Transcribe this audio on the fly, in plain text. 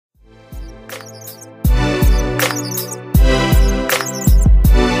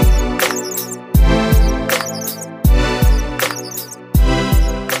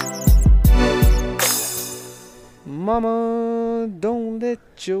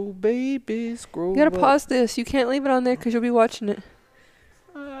Let your babies grow You gotta up. pause this. You can't leave it on there because you'll be watching it.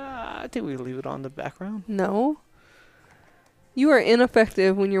 I think we leave it on the background. No. You are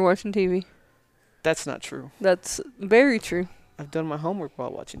ineffective when you're watching TV. That's not true. That's very true. I've done my homework while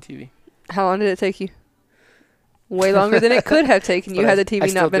watching TV. How long did it take you? Way longer than it could have taken you had the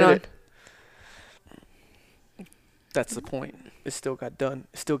TV not been on. That's the point. It still got done.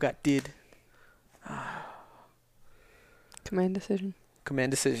 It still got did. Command decision.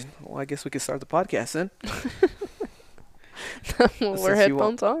 Command decision. Well, I guess we could start the podcast then. We'll wear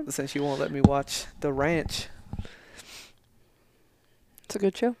headphones on. Since you won't let me watch The Ranch. It's a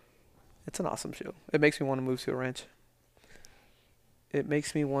good show. It's an awesome show. It makes me want to move to a ranch. It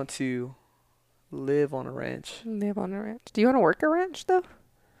makes me want to live on a ranch. Live on a ranch. Do you want to work a ranch, though?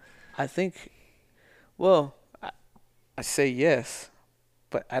 I think, well, I say yes,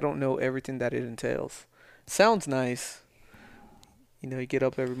 but I don't know everything that it entails. Sounds nice. You know, you get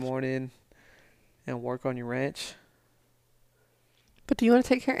up every morning and work on your ranch. But do you want to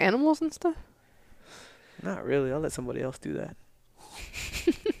take care of animals and stuff? Not really. I'll let somebody else do that.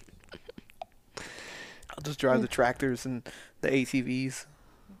 I'll just drive the tractors and the ATVs.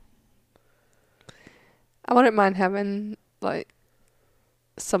 I wouldn't mind having, like,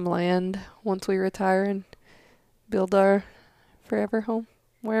 some land once we retire and build our forever home,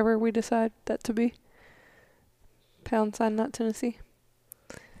 wherever we decide that to be. Pound sign, not Tennessee.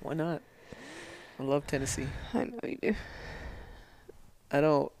 Why not? I love Tennessee. I know you do.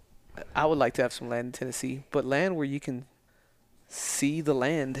 I would like to have some land in Tennessee, but land where you can see the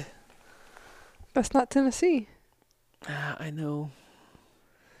land. That's not Tennessee. I know.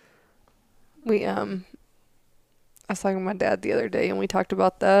 I was talking to my dad the other day, and we talked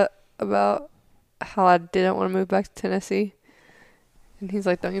about that, about how I didn't want to move back to Tennessee. And he's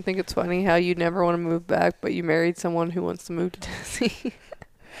like, don't you think it's funny how you never want to move back, but you married someone who wants to move to Tennessee?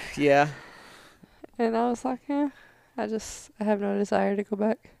 Yeah. And I was like, I have no desire to go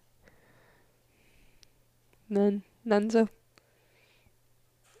back. Nonezo.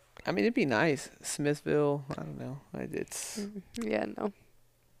 I mean, it'd be nice. Smithville, I don't know. Yeah, no.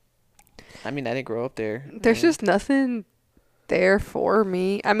 I mean, I didn't grow up there. There's just nothing there for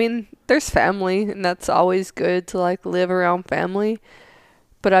me. I mean, there's family, and that's always good to, like, live around family.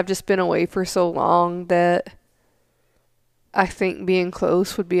 But I've just been away for so long that I think being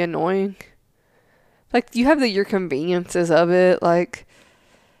close would be annoying. Like, you have your conveniences of it, like...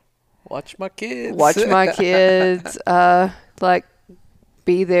 Watch my kids. Like,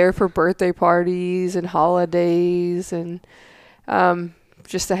 be there for birthday parties and holidays and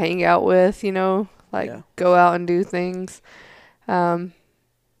just to hang out with, you know, like go out and do things. But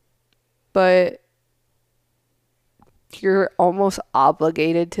you're almost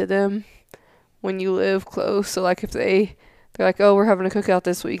obligated to them when you live close. So, like, if they're like, oh, we're having a cookout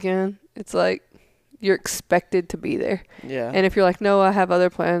this weekend, it's like you're expected to be there. Yeah. And if you're like, no, I have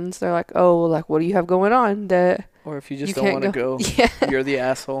other plans, they're like, oh, like, what do you have going on that... Or if you just don't want to go, you're the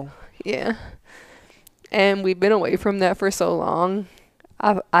asshole. Yeah. And we've been away from that for so long.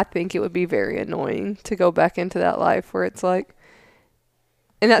 I think it would be very annoying to go back into that life where it's like,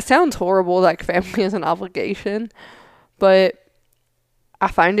 and that sounds horrible, like family is an obligation, but I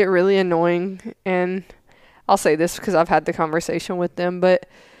find it really annoying. And I'll say this because I've had the conversation with them, but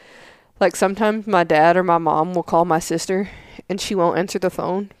like sometimes my dad or my mom will call my sister and she won't answer the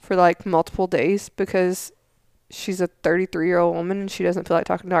phone for like multiple days because she's a 33-year-old woman and she doesn't feel like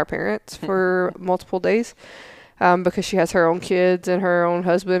talking to our parents for multiple days because she has her own kids and her own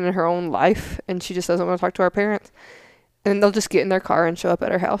husband and her own life, and she just doesn't want to talk to our parents. And they'll just get in their car and show up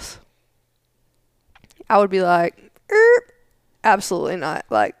at our house. I would be like, absolutely not.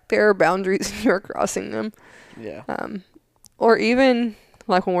 Like, there are boundaries and you're crossing them. Yeah. Or even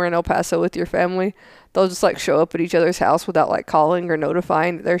like when we're in El Paso with your family, they'll just like show up at each other's house without like calling or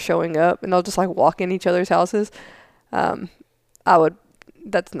notifying that they're showing up, and they'll just like walk in each other's houses. That's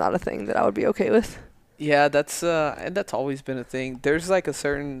not a thing that I would be okay with. Yeah, and that's always been a thing. There's like a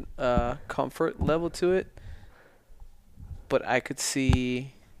certain comfort level to it, but I could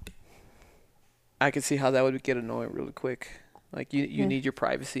see how that would get annoying really quick. Like you need your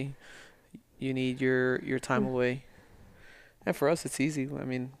privacy. You need your time away. And for us, it's easy. I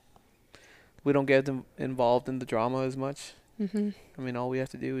mean, we don't get them involved in the drama as much. Mm-hmm. I mean, all we have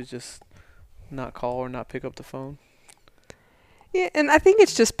to do is just not call or not pick up the phone. Yeah, and I think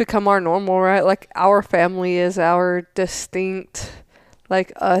it's just become our normal, right? Like, our family is our distinct,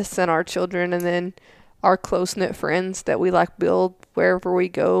 like, us and our children, and then our close-knit friends that we, like, build wherever we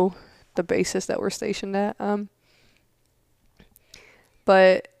go, the bases that we're stationed at.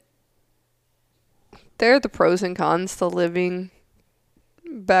 But there are the pros and cons to living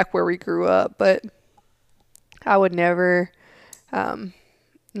back where we grew up, but I would never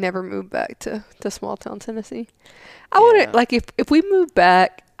move back to small town Tennessee. I wouldn't, like, if we moved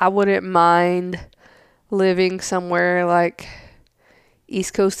back, I wouldn't mind living somewhere like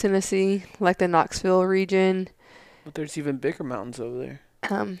East Coast Tennessee, like the Knoxville region. But there's even bigger mountains over there.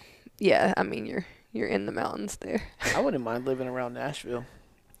 Yeah, I mean, you're in the mountains there. I wouldn't mind living around Nashville.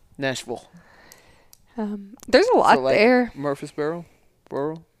 There's a lot there. Murfreesboro?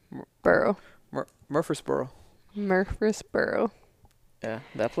 Murfreesboro. Murfreesboro. Yeah,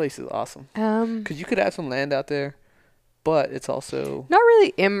 that place is awesome. 'Cause you could have some land out there, but it's also not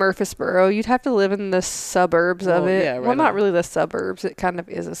really in Murfreesboro. You'd have to live in the suburbs of it. Yeah, right, well, not really the suburbs. It kind of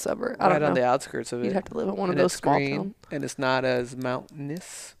is a suburb. I don't know. Right on the outskirts of it. You'd have to live in one of those small towns. And it's not as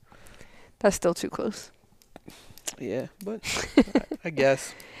mountainous. That's still too close. Yeah, but I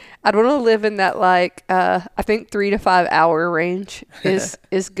guess. I'd want to live in that, like, I think 3 to 5 hour range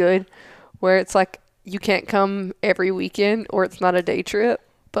is good, where it's like you can't come every weekend or it's not a day trip,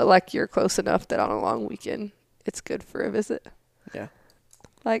 but like you're close enough that on a long weekend it's good for a visit. Yeah.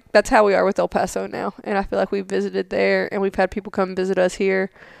 Like, that's how we are with El Paso now, and I feel like we've visited there and we've had people come visit us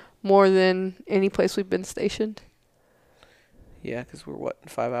here more than any place we've been stationed. Yeah, because we're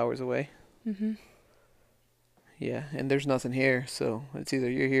 5 hours away. Mm-hmm. Yeah, and there's nothing here, so it's either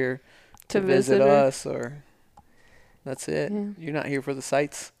you're here to visit us or that's it. Yeah. You're not here for the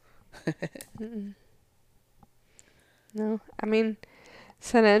sights. No, I mean,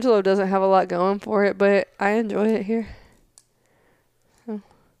 San Angelo doesn't have a lot going for it, but I enjoy it here. So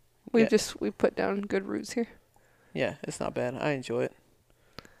we put down good roots here. Yeah, it's not bad. I enjoy it.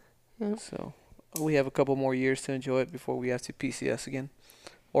 Yeah. So we have a couple more years to enjoy it before we have to PCS again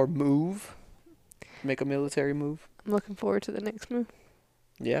or move. Make a military move. I'm looking forward to the next move.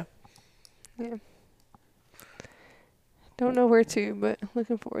 Yeah. Yeah. Don't know where to, but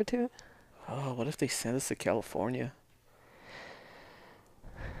looking forward to it. Oh, what if they send us to California?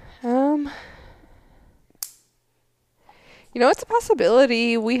 It's a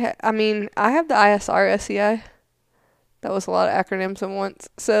possibility. I have the ISR SEI. That was a lot of acronyms at once.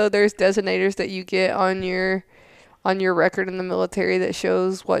 So there's designators that you get on your record in the military that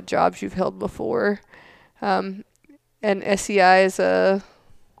shows what jobs you've held before. And SEI is a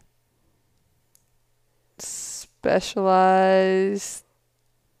specialized,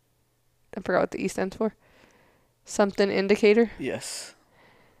 I forgot what the E stands for. Something indicator. Yes.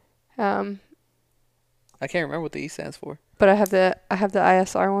 I can't remember what the E stands for. But I have the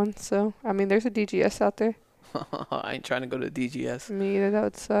ISR one, so there's a DGS out there. I ain't trying to go to DGS. Me either, that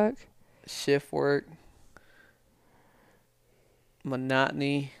would suck. Shift work.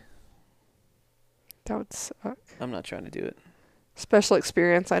 Monotony. That would suck. I'm not trying to do it. Special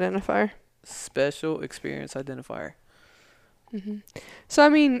experience identifier. Special experience identifier. Mm-hmm. So,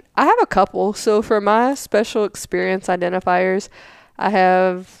 I have a couple. So, for my special experience identifiers, I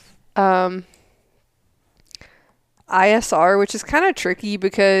have ISR, which is kind of tricky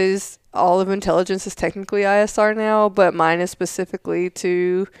because all of intelligence is technically ISR now, but mine is specifically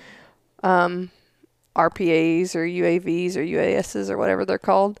to RPAs or UAVs or UASs or whatever they're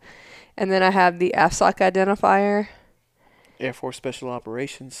called. And then I have the AFSOC identifier. Air Force Special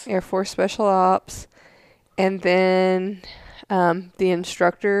Operations. Air Force Special Ops. And then the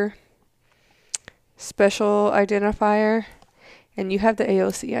instructor special identifier. And you have the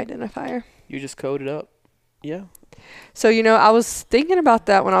AOC identifier. You just code it up. Yeah. So, I was thinking about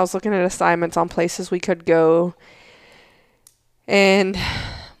that when I was looking at assignments on places we could go. And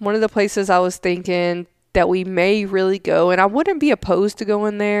one of the places I was thinking that we may really go, and I wouldn't be opposed to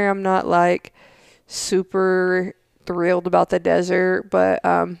going there. I'm not like super thrilled about the desert, but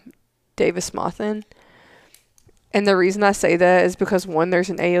Davis-Monthan. And the reason I say that is because 1, there's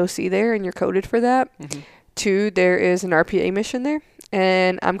an AOC there and you're coded for that. Mm-hmm. 2, there is an RPA mission there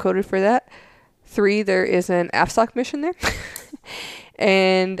and I'm coded for that. 3, there is an AFSOC mission there.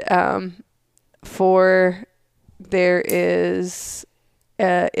 And 4, there is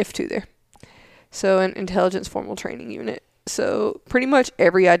IF2 there. So an intelligence formal training unit. So pretty much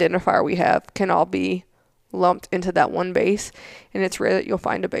every identifier we have can all be lumped into that one base. And it's rare that you'll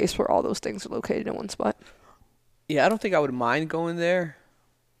find a base where all those things are located in one spot. Yeah, I don't think I would mind going there,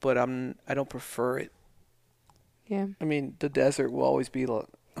 but I don't prefer it. Yeah. The desert will always be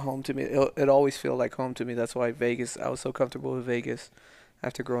home to me. It always feel like home to me. That's why Vegas, I was so comfortable with Vegas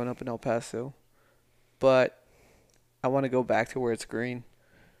after growing up in El Paso. But I want to go back to where it's green.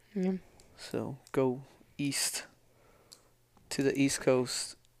 Yeah. So go east to the East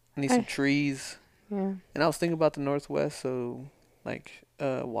Coast. I need some trees. Yeah. And I was thinking about the Northwest, so like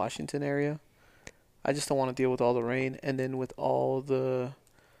Washington area. I just don't want to deal with all the rain and then with all the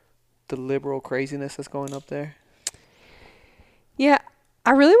the liberal craziness that's going up there. Yeah,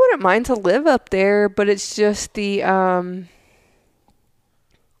 I really wouldn't mind to live up there, but it's just I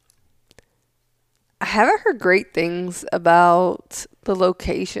haven't heard great things about the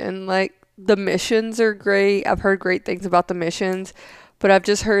location. Like, the missions are great. I've heard great things about the missions, but I've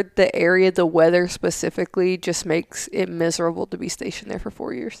just heard the area, the weather specifically, just makes it miserable to be stationed there for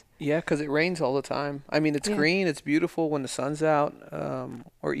 4 years. Yeah, because it rains all the time. I mean, it's green, it's beautiful when the sun's out,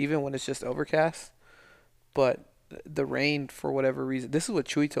 or even when it's just overcast. But the rain, for whatever reason, this is what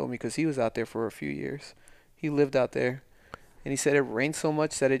Chewy told me because he was out there for a few years. He lived out there, and he said it rains so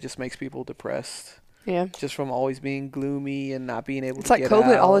much that it just makes people depressed. Yeah. Just from always being gloomy and not being able It's to like get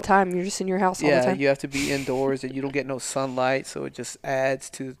COVID out. all the time. You're just in your house all the Yeah, time. you have to be indoors and you don't get no sunlight, so it just adds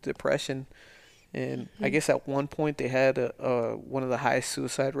to depression. And I guess at one point they had one of the highest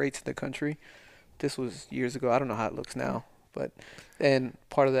suicide rates in the country. This was years ago. I don't know how it looks now, but and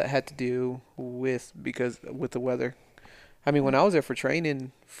part of that had to do with the weather. I mean, when I was there for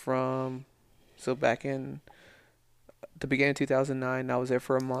training back in the beginning of 2009, I was there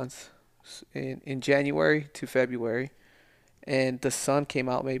for a month in January to February, and the sun came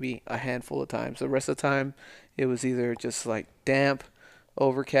out maybe a handful of times. The rest of the time, it was either just like damp,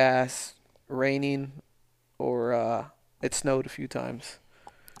 overcast, raining, or it snowed a few times.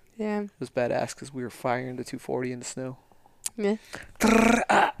 Yeah. It was badass because we were firing the 240 in the snow. Yeah.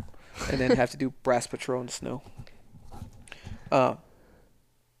 And then have to do brass patrol in the snow. But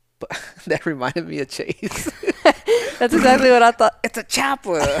that reminded me of Chase. That's exactly what I thought. It's a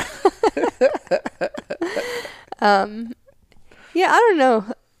chopper. Yeah, I don't know.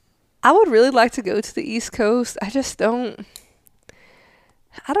 I would really like to go to the East Coast. I don't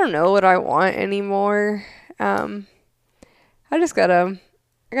know what I want anymore. I gotta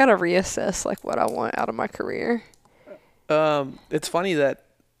reassess like what I want out of my career. It's funny that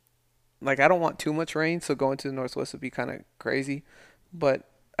like I don't want too much rain, so going to the Northwest would be kind of crazy, but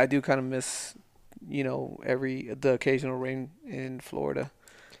I do kind of miss, the occasional rain in Florida.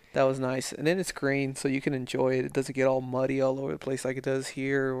 That was nice. And then it's green, so you can enjoy it. It doesn't get all muddy all over the place like it does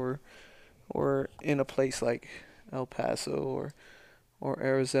here or in a place like El Paso or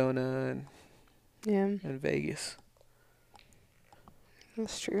Arizona and Vegas.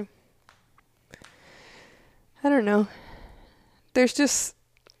 That's true. I don't know. There's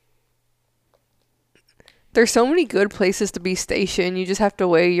so many good places to be stationed. You just have to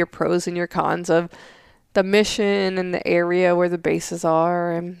weigh your pros and your cons of the mission and the area where the bases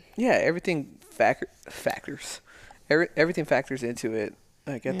are. And yeah, everything factors. Everything factors into it.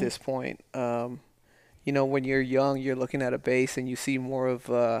 Like at this point, when you're young, you're looking at a base and you see more of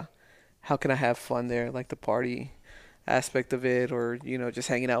how can I have fun there, like the party aspect of it, or just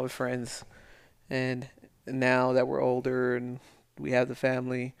hanging out with friends. And now that we're older and we have the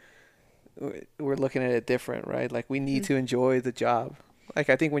family, we're looking at it different, right? Like we need to enjoy the job. Like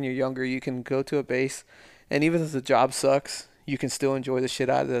I think when you're younger, you can go to a base, and even if the job sucks, you can still enjoy the shit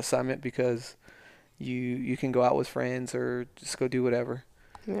out of the assignment because you can go out with friends or just go do whatever.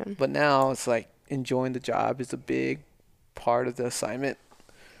 yeah. But now it's like enjoying the job is a big part of the assignment.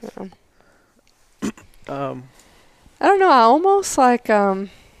 Yeah. I don't know. I almost like I've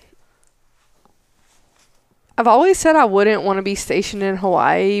always said I wouldn't want to be stationed in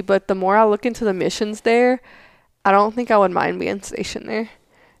Hawaii, but the more I look into the missions there, I don't think I would mind being stationed there.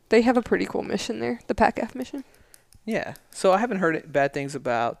 They have a pretty cool mission there, the PACAF mission. Yeah. So I haven't heard bad things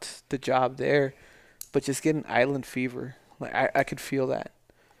about the job there, but just getting island fever. Like I could feel that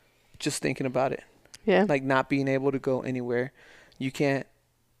just thinking about it. Yeah. Like not being able to go anywhere. You can't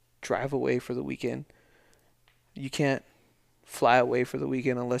drive away for the weekend. You can't fly away for the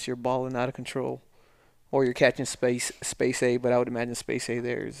weekend unless you're balling out of control. Or you're catching space A, but I would imagine space A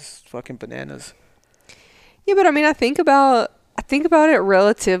there is fucking bananas. Yeah, but I mean, I think about it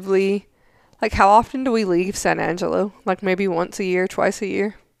relatively. Like, how often do we leave San Angelo? Like maybe once a year, twice a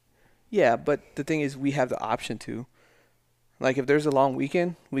year. Yeah, but the thing is, we have the option to. Like, if there's a long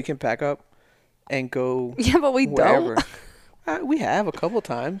weekend, we can pack up and go. Yeah, but we wherever. don't. We have a couple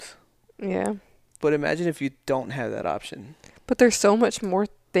times. Yeah. But imagine if you don't have that option. But there's so much more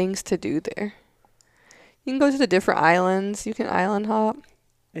things to do there. You can go to the different islands. You can island hop.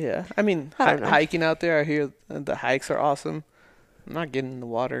 Yeah. I mean, hiking out there, I hear the hikes are awesome. I'm not getting in the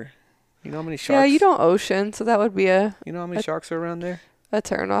water. You know how many sharks? Yeah, you don't ocean, so that would be You know how many sharks are around there? a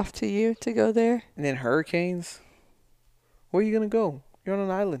turn off to you to go there. And then hurricanes. Where are you going to go? You're on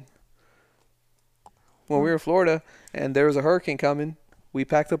an island. When we were in Florida and there was a hurricane coming, we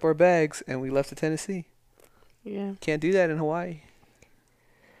packed up our bags and we left to Tennessee. Yeah. Can't do that in Hawaii.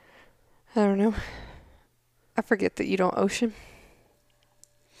 I don't know. I forget that you don't ocean.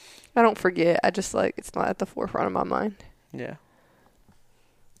 I don't forget. I just like it's not at the forefront of my mind. Yeah.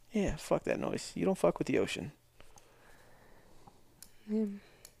 Yeah, fuck that noise. You don't fuck with the ocean. Yeah.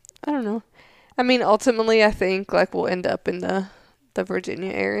 I don't know. I mean, ultimately, I think like we'll end up in the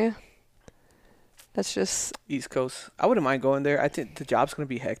Virginia area. That's just East Coast. I wouldn't mind going there. I think the job's gonna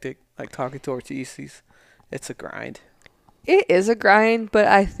be hectic. Like talking to Ortiz, it's a grind. it is a grind, but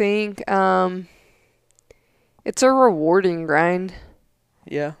I think it's a rewarding grind.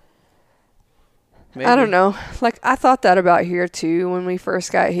 Yeah. Maybe. I don't know. Like I thought that about here too when we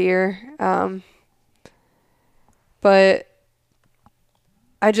first got here. But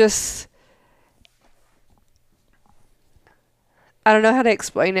I don't know how to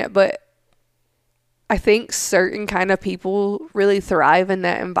explain it, but I think certain kind of people really thrive in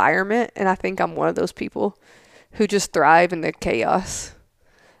that environment, and I think I'm one of those people who just thrive in the chaos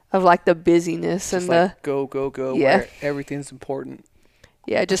of like the busyness just and like go where everything's important.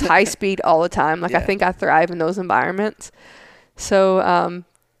 Yeah, just high speed all the time. Like I think I thrive in those environments. So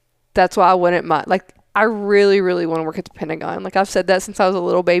that's why I wouldn't mind. Like I really, really want to work at the Pentagon. Like I've said that since I was a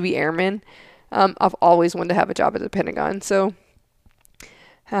little baby airman. I've always wanted to have a job at the Pentagon. So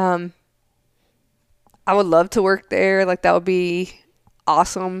I would love to work there. Like that would be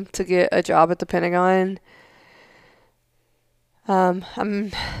awesome to get a job at the Pentagon.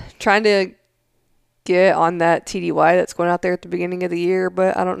 I'm trying to get on that TDY that's going out there at the beginning of the year,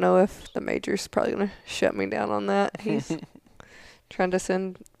 but I don't know if the major's probably going to shut me down on that. He's trying to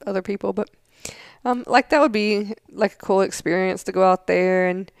send other people, but like that would be like a cool experience to go out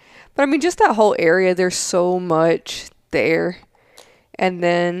there. But I mean, just that whole area, there's so much there. And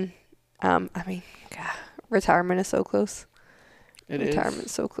then, I mean, God, retirement is so close.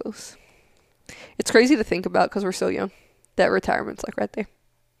 Retirement's so close. It's crazy to think about because we're so young. That retirement's like right there.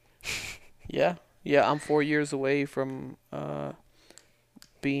 Yeah. Yeah, I'm 4 years away from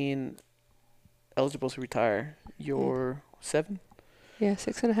being eligible to retire. You're 7? Yeah,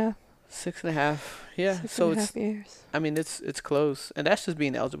 6.5. 6.5. Yeah, 6.5 years. I mean, it's close, and that's just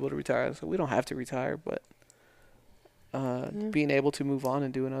being eligible to retire. So we don't have to retire, but being able to move on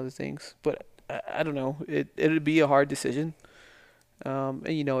and doing other things. But I don't know. It'd be a hard decision. And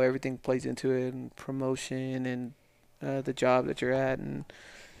you know, everything plays into it, and promotion, and the job that you're at, and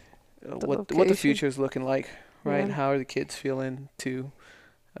what the future is looking like, right? Yeah. How are the kids feeling too?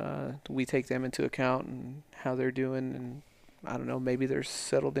 We take them into account and how they're doing, and I don't know, maybe they're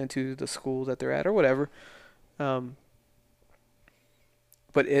settled into the school that they're at or whatever. But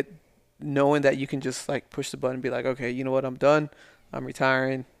knowing that you can just like push the button and be like, okay, you know what, I'm done. I'm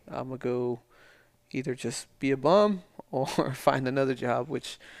retiring. I'm gonna go either just be a bum or find another job,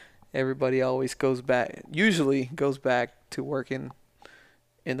 which everybody usually goes back to working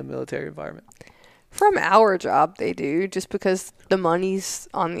in the military environment. From our job, they do, just because the money's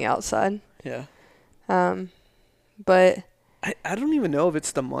on the outside. Yeah. But I don't even know if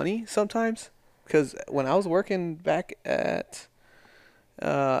it's the money sometimes, because when I was working back at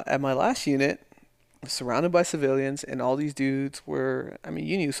my last unit, surrounded by civilians, and all these dudes were, I mean,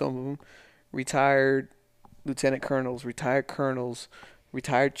 you knew some of them, retired lieutenant colonels, retired colonels,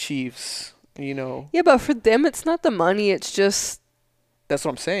 retired chiefs, you know. Yeah, but for them, it's not the money. It's just... That's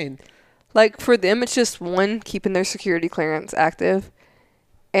what I'm saying. Like, for them, it's just, one, keeping their security clearance active,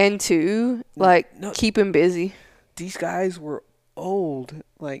 and two, keeping busy. These guys were old,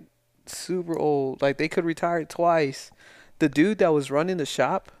 like, super old. Like, they could retire twice. The dude that was running the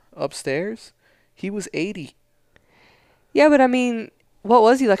shop upstairs, he was 80. Yeah, but I mean, what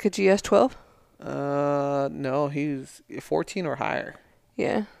was he, like a GS-12? No, he was 14 or higher.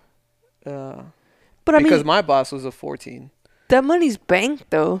 Yeah. But I mean, because my boss was a 14. That money's banked,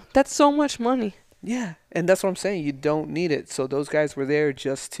 though. That's so much money. Yeah, and that's what I'm saying. You don't need it. So those guys were there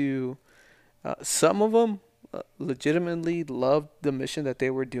just to... some of them legitimately loved the mission that they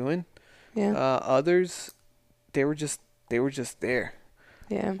were doing. Yeah. Others, they were just there.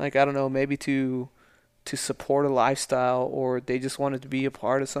 Yeah. Like, I don't know, maybe to support a lifestyle, or they just wanted to be a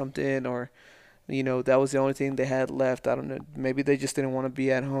part of something, or, you know, that was the only thing they had left. I don't know. Maybe they just didn't want to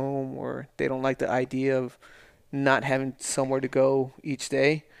be at home, or they don't like the idea of not having somewhere to go each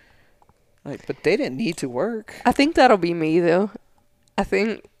day. Like, but they didn't need to work. I think that'll be me, though. I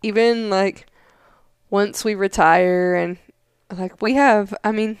think even, like, once we retire and, like, we have,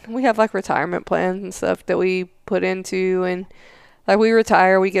 like, retirement plans and stuff that we put into, and, like, we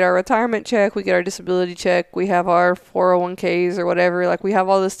retire, we get our retirement check, we get our disability check, we have our 401ks or whatever. Like, we have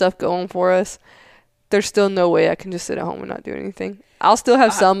all this stuff going for us. There's still no way I can just sit at home and not do anything. I'll still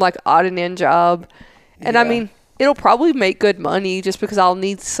have some, like, odd and end job. And, I mean, it'll probably make good money just because I'll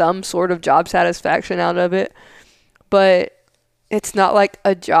need some sort of job satisfaction out of it. But it's not like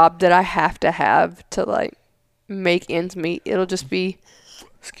a job that I have to like make ends meet. It'll just be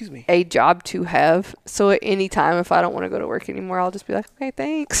Excuse me. a job to have. So at any time, if I don't want to go to work anymore, I'll just be like, okay,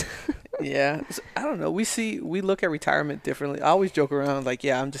 thanks. Yeah. I don't know. We look at retirement differently. I always joke around like,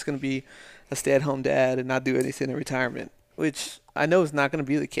 yeah, I'm just going to be a stay-at-home dad and not do anything in retirement, which I know is not going to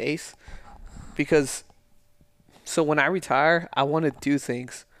be the case because so when I retire, I want to do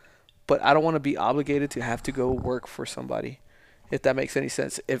things, but I don't want to be obligated to have to go work for somebody, if that makes any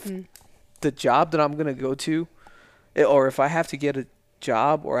sense. If the job that I'm going to go to, or if I have to get a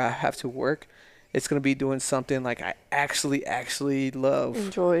job or I have to work, it's going to be doing something like I actually love.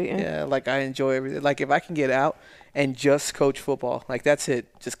 Enjoy. Yeah, like I enjoy everything. Like if I can get out and just coach football, like that's it.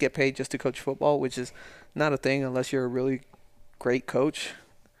 Just get paid just to coach football, which is not a thing unless you're a really great coach.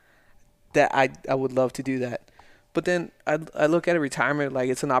 That I would love to do that. But then I look at a retirement like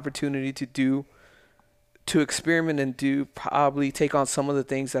it's an opportunity to experiment and do probably take on some of the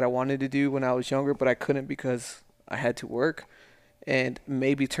things that I wanted to do when I was younger, but I couldn't because I had to work, and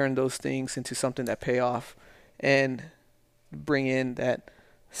maybe turn those things into something that pay off and bring in that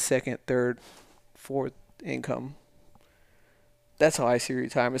second, third, fourth income. That's how I see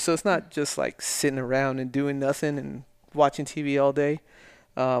retirement. So it's not just like sitting around and doing nothing and watching TV all day.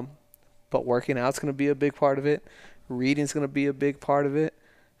 But working out's going to be a big part of it. Reading's going to be a big part of it.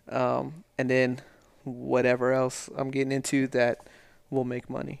 And then whatever else I'm getting into that will make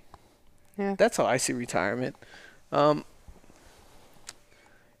money. Yeah. That's how I see retirement.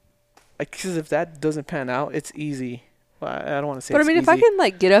 Because if that doesn't pan out, it's easy. Well, I don't want to say But I it's mean, easy. if I can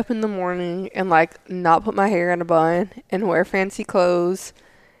like get up in the morning and like not put my hair in a bun and wear fancy clothes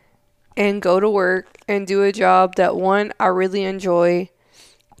and go to work and do a job that one, I really enjoy,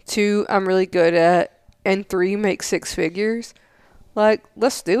 two, I'm really good at, and three, make six figures, like,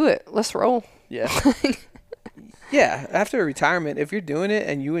 let's do it. Let's roll. Yeah. Yeah. After retirement, if you're doing it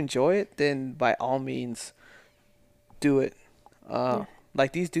and you enjoy it, then by all means, do it.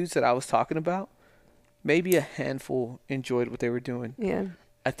 Like these dudes that I was talking about, maybe a handful enjoyed what they were doing. Yeah.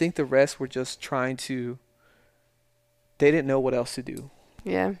 I think the rest were just trying to, they didn't know what else to do.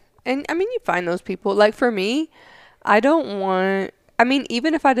 Yeah. And I mean, you find those people. Like for me, I don't want, I mean,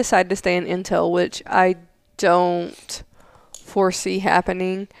 even if I decide to stay in Intel, which I don't foresee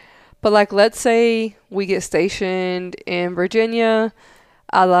happening, but like, let's say we get stationed in Virginia,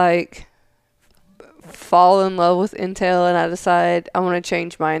 I like fall in love with Intel and I decide I want to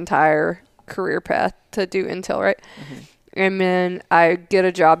change my entire career path to do Intel, right? Mm-hmm. And then I get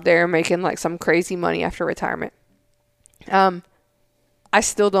a job there making like some crazy money after retirement. I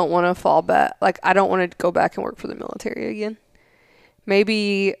still don't want to fall back. Like, I don't want to go back and work for the military again.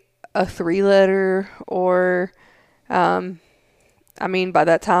 Maybe a 3-letter or, I mean, by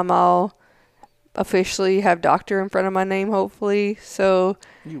that time I'll officially have doctor in front of my name, hopefully. So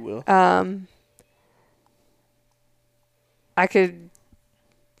You will. I could,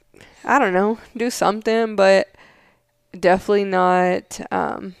 I don't know, do something, but definitely not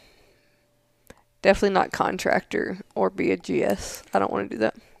contractor or be a GS. I don't want to do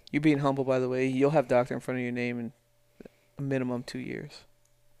that. You're being humble, by the way. You'll have doctor in front of your name in a minimum 2 years.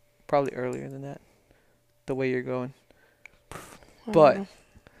 Probably earlier than that, the way you're going. But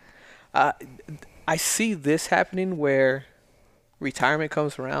I see this happening where retirement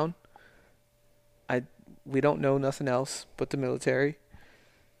comes around. We don't know nothing else but the military.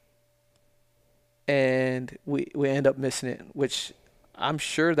 And we end up missing it, which I'm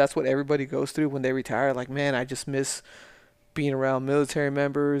sure that's what everybody goes through when they retire. Like, man, I just miss being around military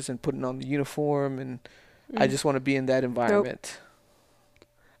members and putting on the uniform, and I just want to be in that environment. Nope.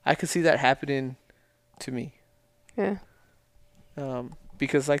 I could see that happening to me. Yeah.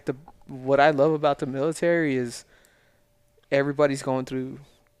 Because like what I love about the military is everybody's going through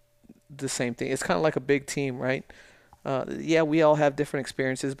the same thing. It's kind of like a big team, right? Yeah, we all have different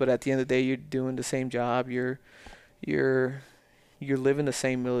experiences, but at the end of the day, you're doing the same job. You're living the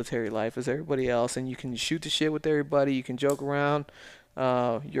same military life as everybody else, and you can shoot the shit with everybody. You can joke around.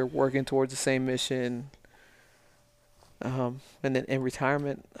 You're working towards the same mission. And then in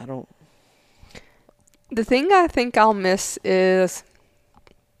retirement, The thing I think I'll miss is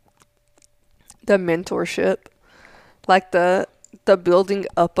the mentorship, like the building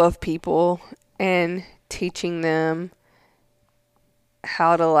up of people and teaching them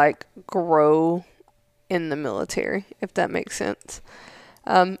how to like grow in the military, if that makes sense.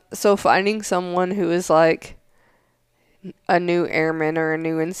 So finding someone who is like a new airman or a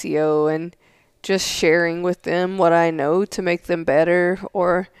new NCO and just sharing with them what I know to make them better,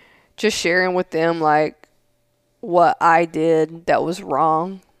 or just sharing with them like what I did that was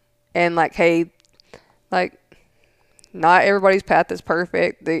wrong, and like, hey, like, not everybody's path is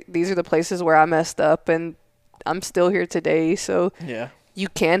perfect. These are the places where I messed up, and I'm still here today. So Yeah. you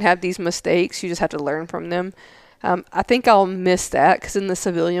can have these mistakes. You just have to learn from them. I think I'll miss that because in the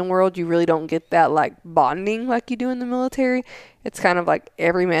civilian world, you really don't get that like bonding like you do in the military. It's kind of like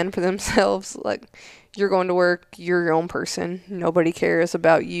every man for themselves. Like you're going to work, you're your own person. Nobody cares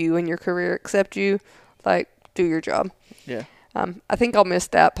about you and your career except you. Like do your job. Yeah. I think I'll miss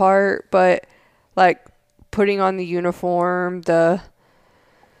that part, but like putting on the uniform, the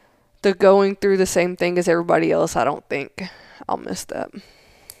going through the same thing as everybody else, I don't think I'll miss that.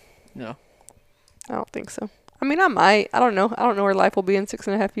 No. I don't think so. I mean, I might. I don't know. I don't know where life will be in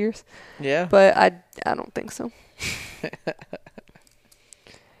 6.5 years. Yeah. But I don't think so.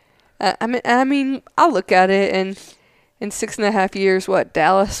 I mean, I'll look at it, and in 6.5 years, what,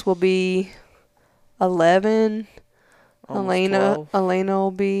 Dallas will be 11. Almost 12. Elena will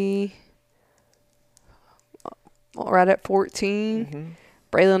be right at 14. Mm-hmm.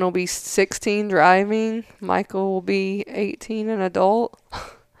 Braylon will be 16 driving. Michael will be 18 an adult.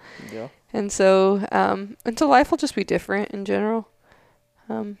 Yeah. And so, life will just be different in general.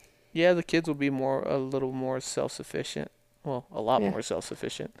 Yeah, the kids will be a little more self-sufficient. Well, a lot Yeah. more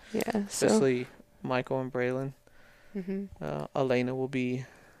self-sufficient. Yeah. Especially Michael and Braylon. Mm-hmm. Elena will be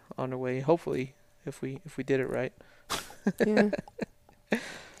on her way. Hopefully, if we did it right. Yeah.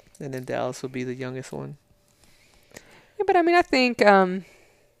 And then Dallas will be the youngest one. Yeah, but I mean, I think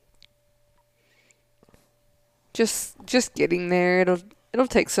just getting there, it'll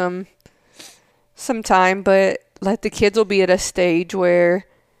take some time, but like the kids will be at a stage where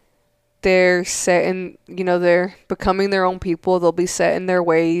they're set in, they're becoming their own people. They'll be set in their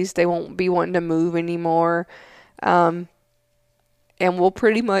ways. They won't be wanting to move anymore. And we'll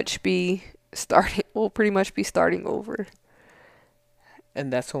pretty much be starting over.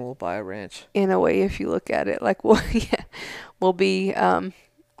 And that's when we'll buy a ranch. In a way, if you look at it, like, we'll be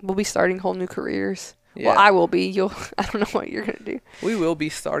starting whole new careers. Yeah. Well, I will be. I don't know what you're gonna do. We will be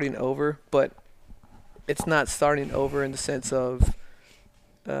starting over, but it's not starting over in the sense of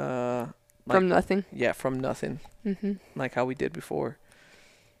From nothing. Yeah, from nothing. Mm-hmm. Like how we did before.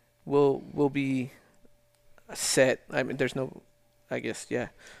 We'll be set. I mean, there's no, I guess, yeah.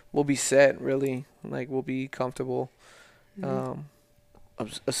 We'll be set, really. Like, we'll be comfortable. Mm-hmm.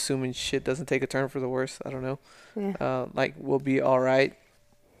 Assuming shit doesn't take a turn for the worse. I don't know. Yeah. Like, we'll be all right.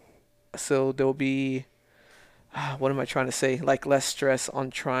 So there'll be, what am I trying to say? Like, less stress on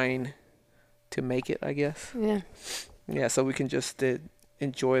trying to make it, I guess. Yeah. Yeah, so we can just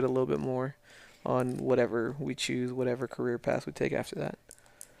enjoy it a little bit more on whatever we choose, whatever career path we take after that.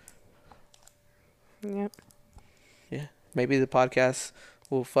 Yep. Yeah. Maybe the podcast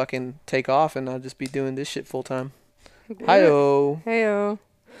will fucking take off and I'll just be doing this shit full time. Hi-oh. Hey-oh.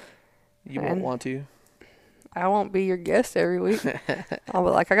 You won't want to. I won't be your guest every week. I'll be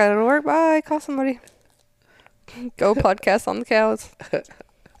like, I gotta go to work. Bye. Call somebody. Go podcast on the cows.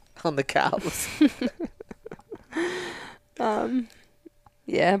 On the cows.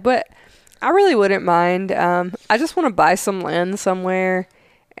 Yeah, but I really wouldn't mind. I just want to buy some land somewhere,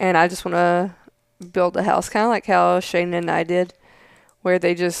 and I just want to build a house, kind of like how Shane and I did, where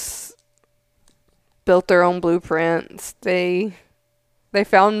they just built their own blueprints. They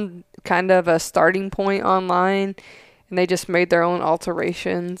found kind of a starting point online, and they just made their own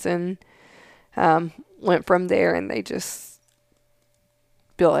alterations and went from there, and they just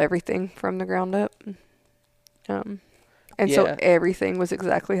built everything from the ground up. And so everything was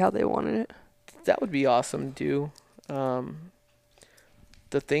exactly how they wanted it. That would be awesome to do.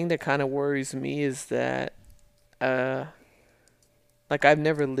 The thing that kind of worries me is that, like, I've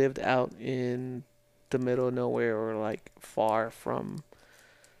never lived out in the middle of nowhere or, like, far from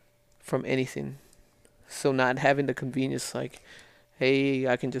anything. So not having the convenience, like, hey,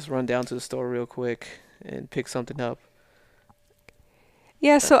 I can just run down to the store real quick and pick something up.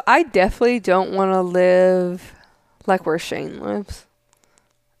 Yeah, so I definitely don't want to live like where Shane lives.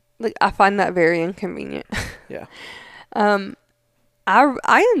 Like, I find that very inconvenient. Yeah.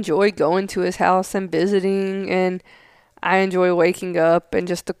 I enjoy going to his house and visiting, and I enjoy waking up and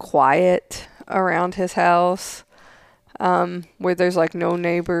just the quiet around his house, where there's like no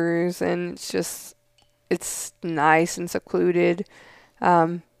neighbors, and it's nice and secluded.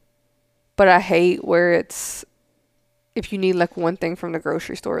 But I hate where if you need like one thing from the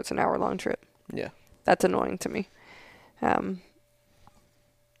grocery store, it's an hour-long trip. Yeah. That's annoying to me. But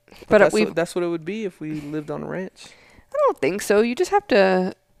that's what it would be if we lived on a ranch. I don't think so. You just have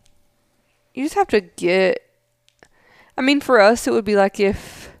to get, I mean, for us, it would be like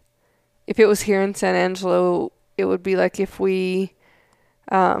if it was here in San Angelo, it would be like if we,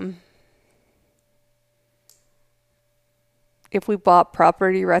 if we bought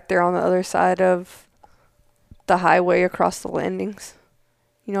property right there on the other side of the highway across the landings.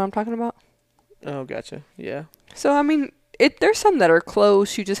 You know what I'm talking about? Oh, gotcha. Yeah. So, I mean, there's some that are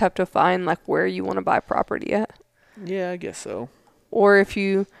close. You just have to find, like, where you want to buy property at. Yeah, I guess so. Or if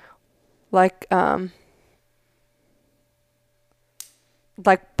you, like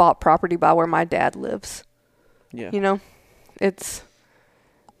bought property by where my dad lives. Yeah. You know?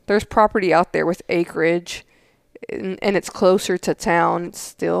 There's property out there with acreage, and it's closer to town. It's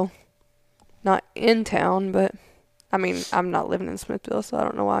still not in town, but I mean, I'm not living in Smithville, so I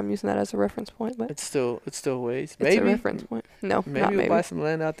don't know why I'm using that as a reference point. But it's still ways. It's a reference point. No, maybe not we'll maybe. buy some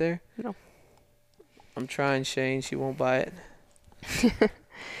land out there. No. I'm trying Shane. She won't buy it.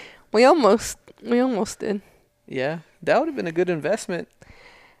 We almost did. Yeah, that would have been a good investment.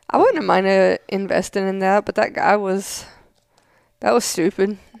 I wouldn't have minded investing in that, but that was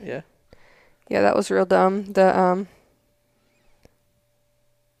stupid. Yeah. Yeah, that was real dumb. The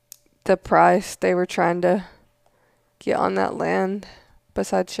price they were trying to get on that land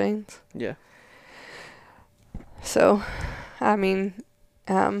besides Shane's. Yeah. So, I mean,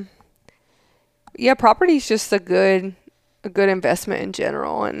 yeah, property's just a good investment in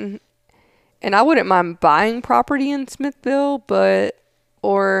general, and I wouldn't mind buying property in Smithville,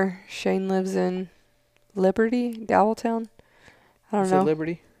 or Shane lives in Liberty, Dowelltown. I don't know.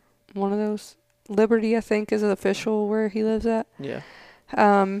 Liberty? One of those. Liberty, I think, is the official where he lives at. Yeah.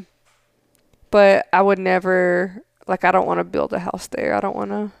 But I would never, like, I don't want to build a house there. I don't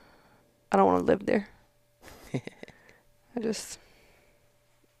want to live there.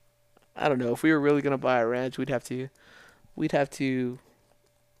 I don't know. If we were really gonna buy a ranch, we'd have to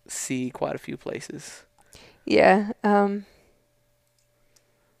see quite a few places. Yeah.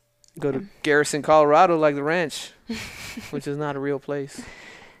 Go to Garrison, Colorado, like the ranch, which is not a real place.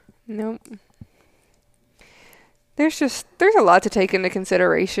 Nope. There's a lot to take into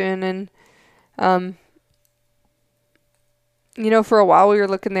consideration, and for a while we were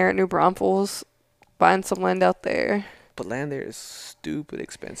looking there at New Braunfels, buying some land out there. But land there is stupid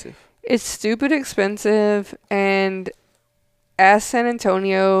expensive. It's stupid expensive, and as San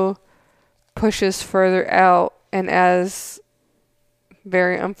Antonio pushes further out, and as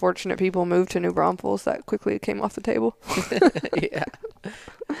very unfortunate people move to New Braunfels, that quickly came off the table. Yeah.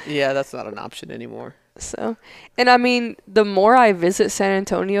 Yeah, that's not an option anymore. So, and I mean, the more I visit San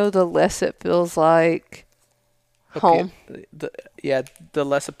Antonio, the less it feels like home. The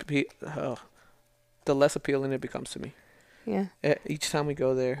less appealing it becomes to me. Yeah. Each time we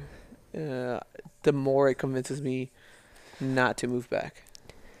go there, the more it convinces me not to move back.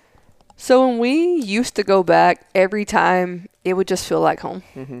 So when we used to go back, every time it would just feel like home.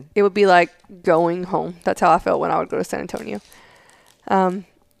 Mm-hmm. It would be like going home. That's how I felt when I would go to San Antonio.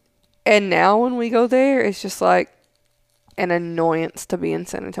 And now when we go there, it's just like an annoyance to be in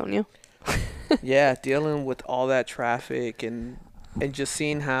San Antonio. Yeah, dealing with all that traffic and just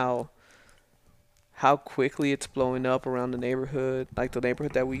seeing how quickly it's blowing up around the neighborhood. Like the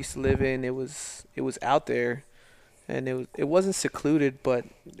neighborhood that we used to live in, it was out there, and it wasn't secluded, but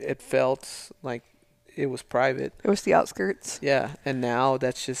it felt like it was private. It was the outskirts. Yeah, and now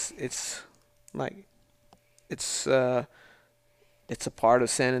that's just it's a part of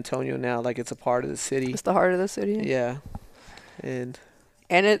San Antonio now. Like it's a part of the city. It's the heart of the city. Yeah, and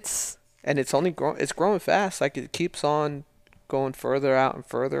it's only it's growing fast. Like it keeps on going further out and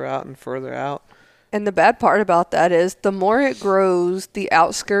further out and further out. And the bad part about that is the more it grows, the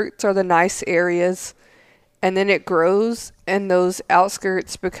outskirts are the nice areas, and then it grows and those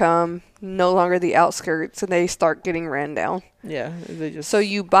outskirts become no longer the outskirts and they start getting ran down. Yeah, they just... So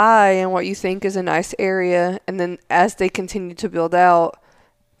you buy in what you think is a nice area, and then as they continue to build out,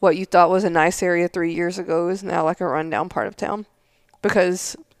 what you thought was a nice area 3 years ago is now like a rundown part of town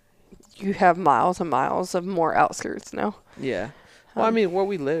because you have miles and miles of more outskirts now. Yeah. Well, I mean, where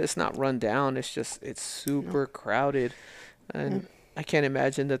we live, it's not run down. It's just, it's super crowded. And I can't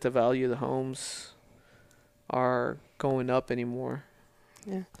imagine that the value of the homes are going up anymore.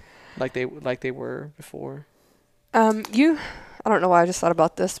 Yeah. Like they were before. I don't know why I just thought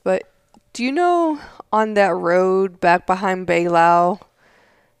about this, but do you know on that road back behind Baylao,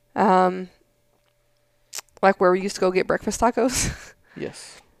 like where we used to go get breakfast tacos?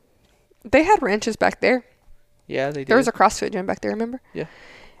 Yes. They had ranches back there. Yeah, they did. There was a CrossFit gym back there, remember? Yeah.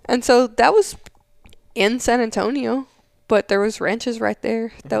 And so that was in San Antonio, but there was ranches right there.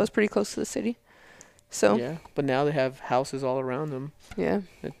 Mm-hmm. That was pretty close to the city. So yeah, but now they have houses all around them. Yeah.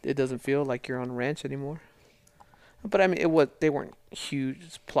 It doesn't feel like you're on a ranch anymore. But I mean, they weren't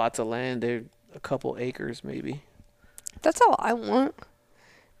huge plots of land. They're a couple acres maybe. That's all I want.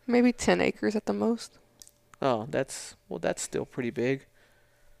 Maybe 10 acres at the most. Oh, that's still pretty big.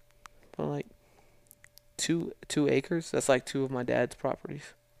 But like two acres. That's like two of my dad's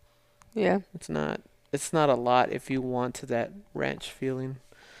properties. Yeah. It's not a lot if you want to that ranch feeling,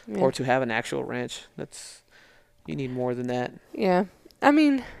 Yeah. or to have an actual ranch. You need more than that. Yeah. I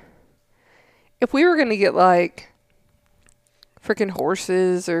mean, if we were going to get like freaking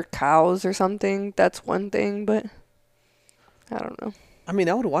horses or cows or something, that's one thing, but I don't know. I mean,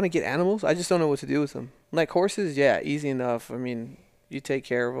 I would want to get animals. I just don't know what to do with them. Like horses, yeah, easy enough. I mean, you take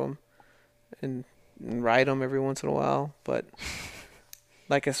care of them and ride them every once in a while. But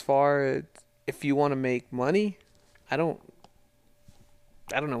like as far as if you want to make money, I don't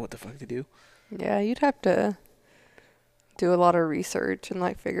know what the fuck to do. Yeah, you'd have to do a lot of research and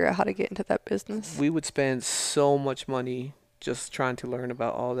like figure out how to get into that business. We would spend so much money just trying to learn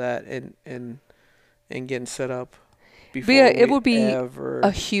about all that and getting set up before it would be ever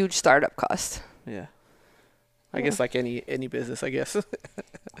a huge startup cost. Yeah. I guess like any business, I guess.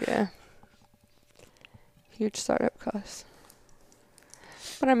 Yeah. Huge startup cost.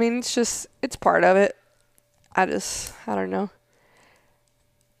 But I mean, it's part of it. I don't know.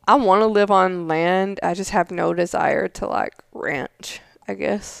 I want to live on land. I just have no desire to like ranch, I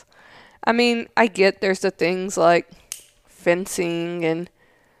guess. I mean, I get there's the things like fencing and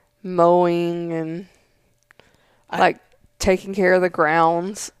mowing and like taking care of the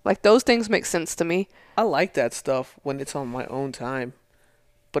grounds. Like those things make sense to me. I like that stuff when it's on my own time.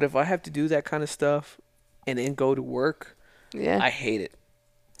 But if I have to do that kind of stuff and then go to work, yeah, I hate it.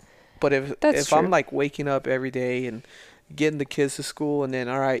 But if true. I'm like waking up every day and getting the kids to school and then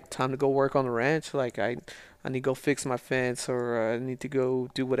all right, time to go work on the ranch, like I need to go fix my fence, or I need to go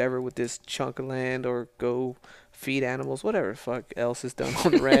do whatever with this chunk of land, or go feed animals, whatever the fuck else is done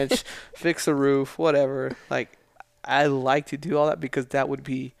on the ranch, fix the roof, whatever. Like I like to do all that because that would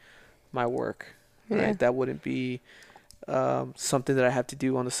be my work. Yeah. Right? That wouldn't be something that I have to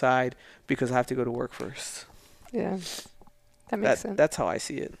do on the side because I have to go to work first. Yeah. That makes sense. That's how I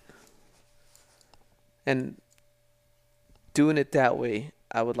see it. And doing it that way,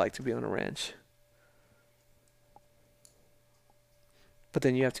 I would like to be on a ranch. But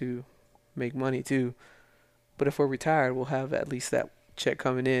then you have to make money too. But if we're retired, we'll have at least that check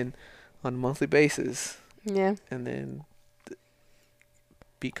coming in on a monthly basis. Yeah. And then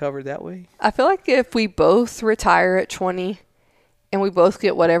be covered that way. I feel like if we both retire at 20 and we both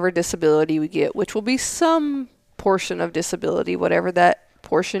get whatever disability we get, which will be some portion of disability, whatever that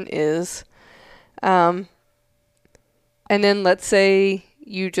portion is, and then let's say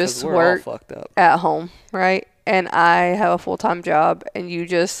you just work at home, right? And I have a full-time job and you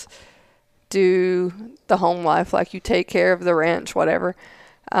just do the home life, like you take care of the ranch, whatever.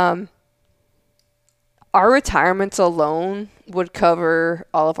 Our retirements alone would cover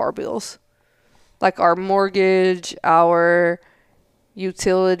all of our bills. Like our mortgage, our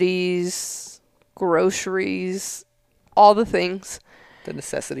utilities, groceries, all the things. The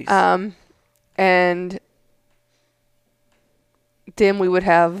necessities. And then we would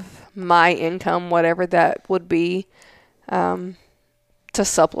have my income, whatever that would be, to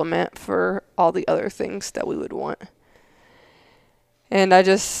supplement for all the other things that we would want. And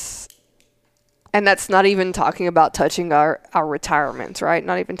and that's not even talking about touching our retirements, right?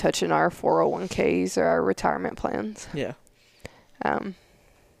 Not even touching our 401ks or our retirement plans. Yeah. And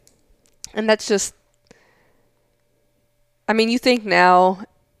that's just, I mean, you think now,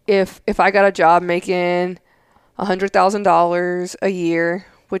 if I got a job making $100,000 a year,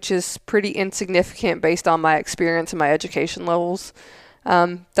 which is pretty insignificant based on my experience and my education levels,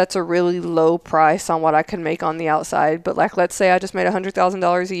 that's a really low price on what I could make on the outside. But like, let's say I just made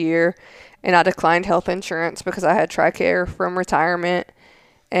 $100,000 a year and I declined health insurance because I had TRICARE from retirement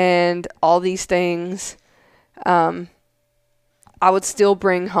and all these things. I would still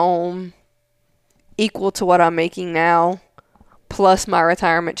bring home equal to what I'm making now, plus my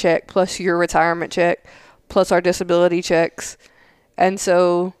retirement check, plus your retirement check, plus our disability checks. And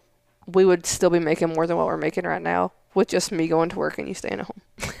so we would still be making more than what we're making right now with just me going to work and you staying at home.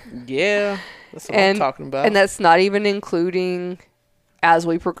 Yeah, that's what I'm talking about. And that's not even including as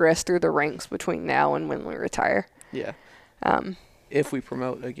we progress through the ranks between now and when we retire. Yeah. If we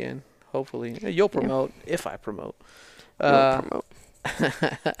promote again, hopefully. You'll promote if I promote. You'll promote.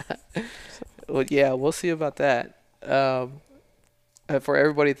 Well, yeah, we'll see about that. For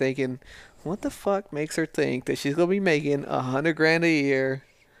everybody thinking, what the fuck makes her think that she's gonna be making $100,000 a year?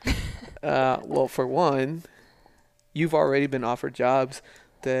 Well, for one, you've already been offered jobs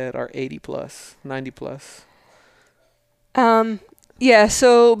that are 80 plus, 90 plus. Yeah,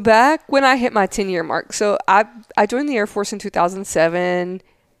 so back when I hit my 10-year mark, so I joined the Air Force in 2007,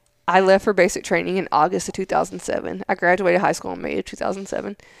 I left for basic training in August of 2007. I graduated high school in May of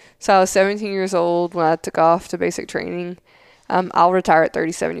 2007. So I was 17 years old when I took off to basic training. I'll retire at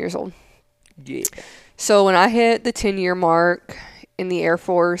 37 years old. Yeah. So when I hit the 10-year mark in the Air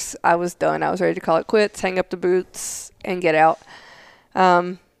Force, I was done. I was ready to call it quits, hang up the boots, and get out.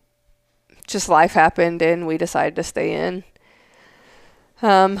 Just life happened, and we decided to stay in.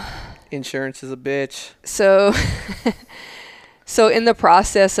 Insurance is a bitch. So, so in the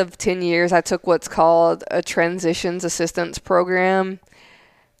process of 10 years, I took what's called a transitions assistance program.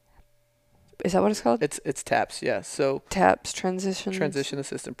 Is that what it's called? It's TAPS, yeah. So TAPS, transition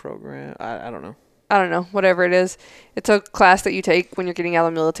assistant program. I don't know. I don't know, whatever it is. It's a class that you take when you're getting out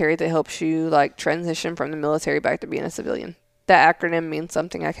of the military that helps you like transition from the military back to being a civilian. That acronym means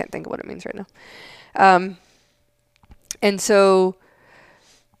something. I can't think of what it means right now. And so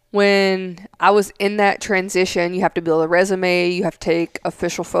when I was in that transition, you have to build a resume, you have to take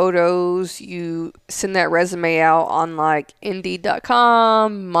official photos, you send that resume out on like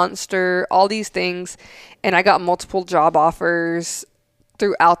Indeed.com, Monster, all these things. And I got multiple job offers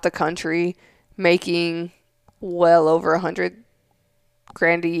throughout the country, making well over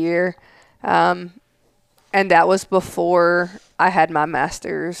 $100,000 a year. And that was before I had my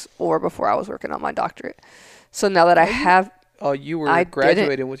master's or before I was working on my doctorate. So now that I have... Oh, you were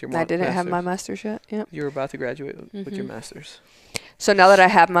graduating with your master's. I didn't have my master's yet. Yep. You were about to graduate with your master's. So now that I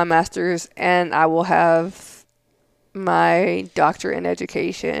have my master's and I will have my doctorate in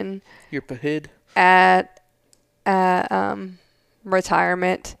education... Your PHD? At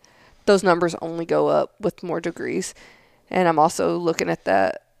retirement, those numbers only go up with more degrees. And I'm also looking at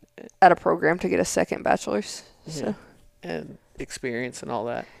that at a program to get a second bachelor's. Yeah. So. And experience and all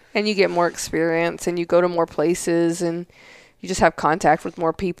that. And you get more experience and you go to more places and you just have contact with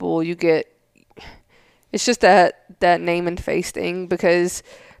more people. It's just that name and face thing, because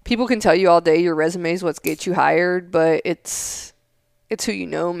people can tell you all day your resume is what gets you hired, but it's who you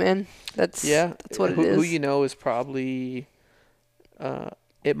know, man. That's what it is. Who you know is probably,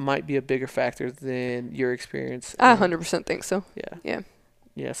 it might be a bigger factor than your experience. I 100% think so. Yeah. Yeah.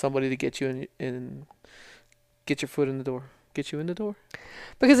 Yeah, somebody to get you in get your foot in the door. Get you in the door?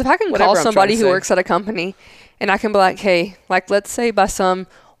 Because if I can call somebody who works at a company and I can be like, hey, like let's say by some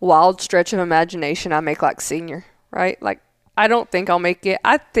wild stretch of imagination I make like senior, right? Like I don't think I'll make it.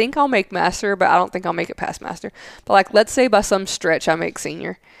 I think I'll make master, but I don't think I'll make it past master. But like let's say by some stretch I make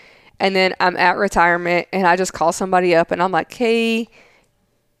senior. And then I'm at retirement and I just call somebody up and I'm like, hey,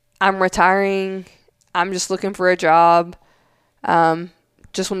 I'm retiring. I'm just looking for a job.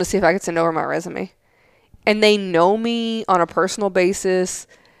 Just want to see if I could send over my resume. And they know me on a personal basis.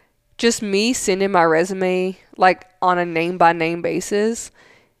 Just me sending my resume, like on a name-by-name basis,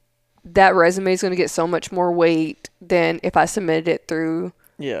 that resume is going to get so much more weight than if I submitted it through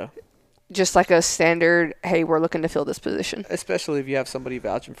just like a standard, hey, we're looking to fill this position. Especially if you have somebody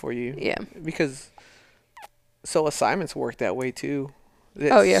vouching for you. Yeah. Because, so assignments work that way too.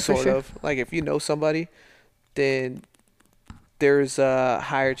 Oh, yeah, for sure. Like if you know somebody, then there's a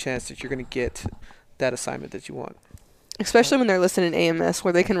higher chance that you're going to get that assignment that you want. Especially when they're listening to AMS,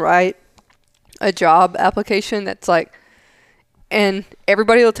 where they can write a job application that's like, and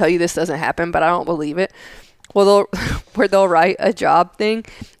everybody will tell you this doesn't happen, but I don't believe it. Well, they'll write a job thing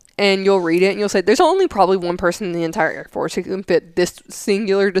and you'll read it and you'll say, there's only probably one person in the entire Air Force who can fit this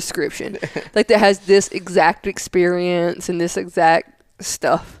singular description. Like that has this exact experience and this exact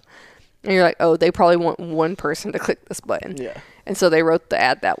stuff. And you're like, oh, they probably want one person to click this button. Yeah. And so they wrote the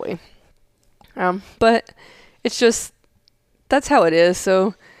ad that way. But it's just, that's how it is.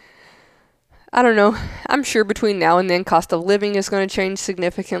 So I don't know. I'm sure between now and then cost of living is going to change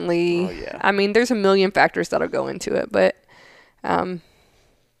significantly. Oh, yeah. I mean, there's a million factors that'll go into it, but I'm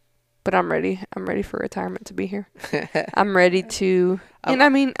ready. I'm ready for retirement to be here. I'm ready to, I'm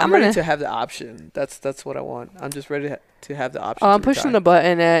ready to have the option. That's what I want. I'm just ready to have the option. I'm pushing the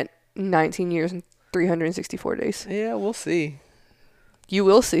button at 19 years and 364 days. Yeah, we'll see. You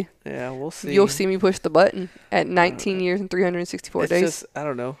will see. Yeah, we'll see. You'll see me push the button at 19 years and 364 days. Just, I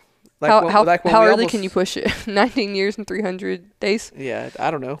don't know. How early can you push it? 19 years and 300 days? Yeah, I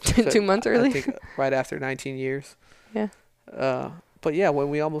don't know. 2 months early? I think right after 19 years. Yeah. But yeah, when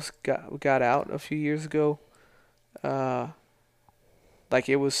we almost got out a few years ago, like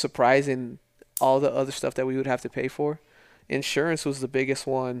it was surprising all the other stuff that we would have to pay for. Insurance was the biggest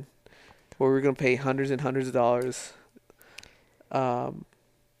one, where we were going to pay hundreds and hundreds of dollars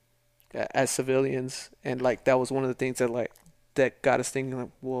as civilians, and like that was one of the things that got us thinking like,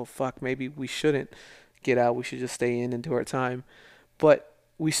 well, fuck, maybe we shouldn't get out, we should just stay in and do our time. But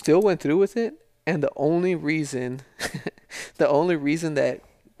we still went through with it, and the only reason that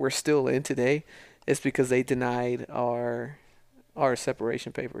we're still in today is because they denied our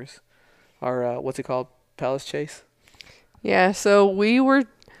separation papers. Our what's it called? Palace Chase. Yeah, so we weren't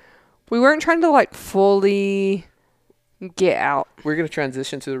trying to like fully get out. We're gonna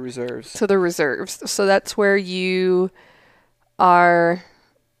transition to the reserves. To the reserves. So that's where you are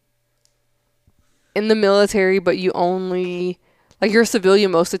in the military, but you only like you're a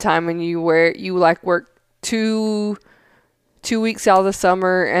civilian most of the time, and you work two weeks out of the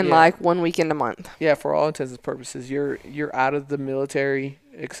summer and like 1 weekend a month. Yeah, for all intents and purposes, you're out of the military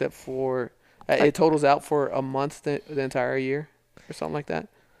except for it totals out for a month the entire year or something like that.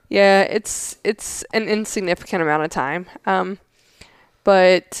 Yeah, it's an insignificant amount of time,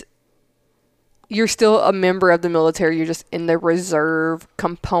 but you're still a member of the military. You're just in the reserve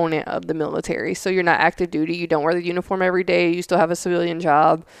component of the military. So you're not active duty. You don't wear the uniform every day. You still have a civilian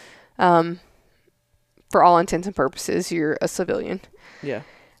job. For all intents and purposes, you're a civilian. Yeah.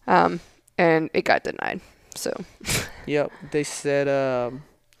 And it got denied. So. Yep. They said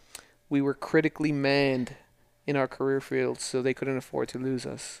we were critically manned in our career fields, so they couldn't afford to lose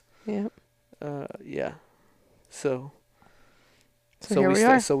us. Yep. Yeah. So here we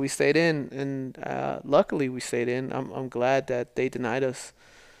are. So we stayed in, and luckily we stayed in. I'm glad that they denied us.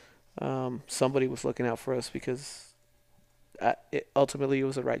 Somebody was looking out for us because ultimately it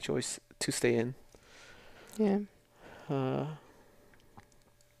was the right choice to stay in. Yeah.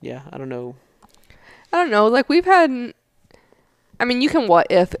 Yeah, I don't know. Like we've had, I mean, you can what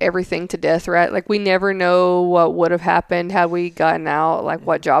if everything to death, right? Like we never know what would have happened had we gotten out, like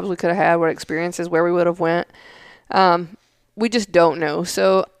what jobs we could have had, what experiences, where we would have went. We just don't know.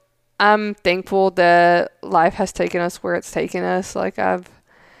 So I'm thankful that life has taken us where it's taken us. Like I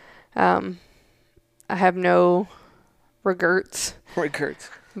have no regrets. Regrets.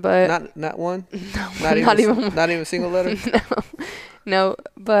 But not one. No, not even a single letter. No.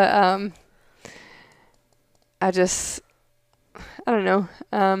 But I don't know.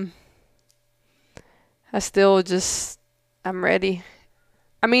 I'm ready.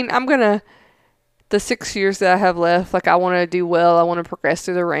 I mean, the 6 years that I have left, like I want to do well. I want to progress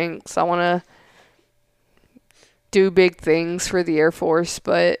through the ranks. I want to do big things for the Air Force,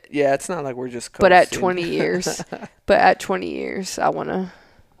 but yeah, it's not like we're just coasting. But at 20 years, I want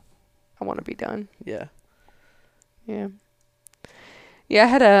to be done. Yeah. Yeah. Yeah,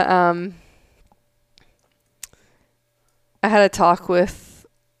 I had a talk with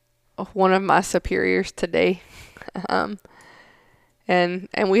one of my superiors today. And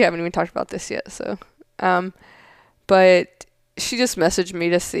we haven't even talked about this yet, so but she just messaged me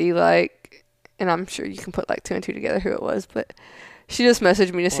to see like, and I'm sure you can put like 2 and 2 together who it was, but she just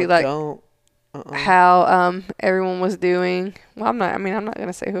messaged me to see like how everyone was doing. Well, I'm not going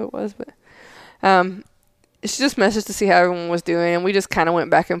to say who it was, but she just messaged to see how everyone was doing, and we just kind of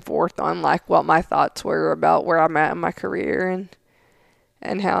went back and forth on like what my thoughts were about where I'm at in my career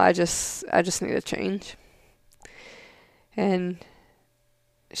and how I just need a change. And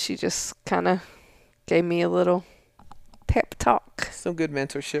she just kind of gave me a little pep talk. Some good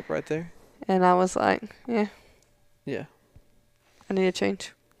mentorship right there. And I was like, yeah. I need a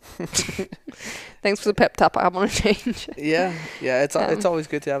change. Thanks for the pep talk. I want to change. Yeah. It's always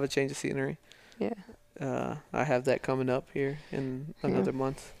good to have a change of scenery. Yeah. I have that coming up here in another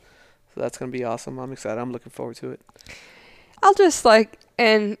month. So that's going to be awesome. I'm excited. I'm looking forward to it. I'll tell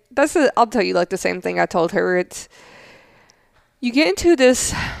you like the same thing I told her. It's, you get into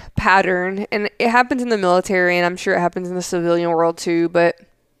this pattern, and it happens in the military, and I'm sure it happens in the civilian world too, but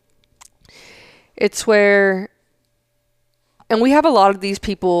it's where, and we have a lot of these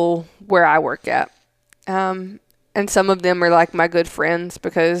people where I work at, and some of them are like my good friends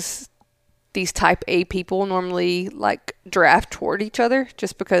because these type A people normally like draft toward each other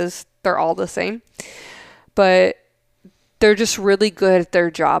just because they're all the same, but they're just really good at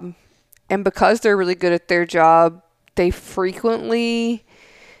their job. And because they're really good at their job, they frequently,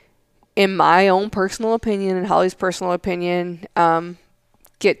 in my own personal opinion and Holly's personal opinion,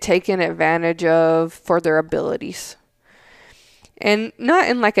 get taken advantage of for their abilities. And not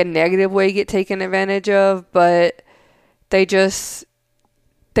in like a negative way get taken advantage of, but they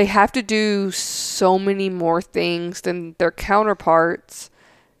have to do so many more things than their counterparts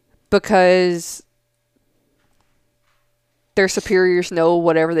because their superiors know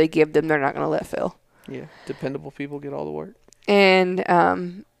whatever they give them, they're not going to let fail. Yeah, dependable people get all the work. And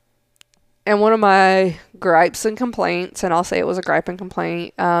one of my gripes and complaints, and I'll say it was a gripe and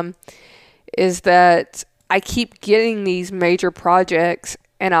complaint, is that I keep getting these major projects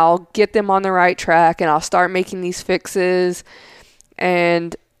and I'll get them on the right track and I'll start making these fixes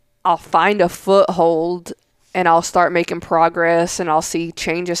and I'll find a foothold and I'll start making progress and I'll see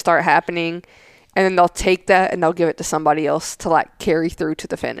changes start happening. And then they'll take that and they'll give it to somebody else to like carry through to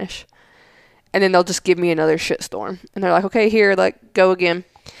the finish. And then they'll just give me another shitstorm. And they're like, okay, here, like, go again.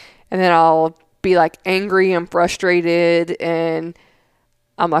 And then I'll be like angry and frustrated. And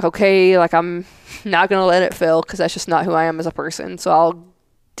I'm like, okay, like, I'm not going to let it fail because that's just not who I am as a person. So I'll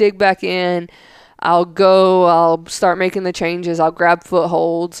dig back in. I'll start making the changes. I'll grab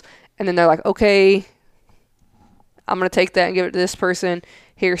footholds. And then they're like, okay, I'm going to take that and give it to this person.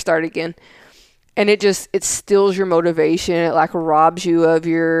 Here, start again. And it steals your motivation. It like robs you of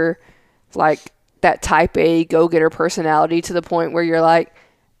your, like, that type A go-getter personality to the point where you're like,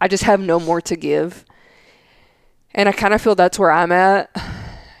 I just have no more to give. And I kind of feel that's where I'm at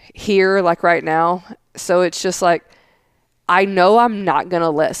here, like right now. So it's just like, I know I'm not going to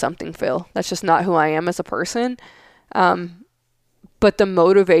let something fail. That's just not who I am as a person. But the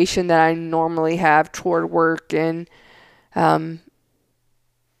motivation that I normally have toward work and,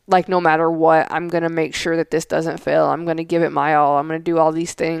 like, no matter what, I'm going to make sure that this doesn't fail. I'm going to give it my all. I'm going to do all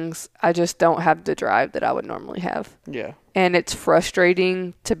these things. I just don't have the drive that I would normally have. Yeah. And it's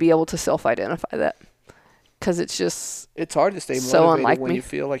frustrating to be able to self-identify that. Because it's just it's hard to stay motivated so unlike when me. you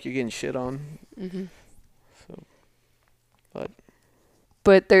feel like you're getting shit on. Mm-hmm. So,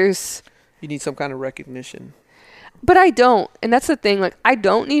 but there's... You need some kind of recognition. But I don't. And that's the thing. Like, I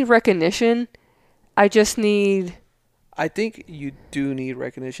don't need recognition. I just need... I think you do need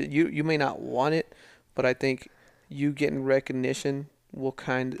recognition. You may not want it, but I think you getting recognition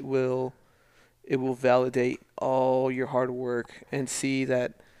will validate all your hard work and see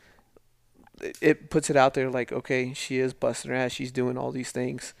that it puts it out there like, okay, she is busting her ass. She's doing all these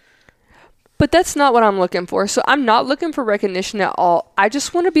things. But that's not what I'm looking for. So I'm not looking for recognition at all. I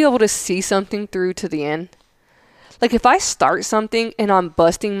just want to be able to see something through to the end. Like, if I start something and I'm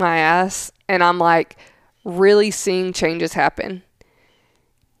busting my ass and I'm like really seeing changes happen,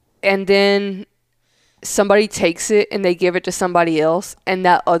 and then somebody takes it and they give it to somebody else and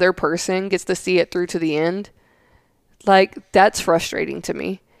that other person gets to see it through to the end, like, that's frustrating to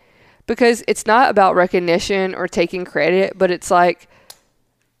me. Because it's not about recognition or taking credit, but it's like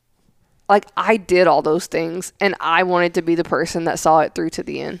I did all those things and I wanted to be the person that saw it through to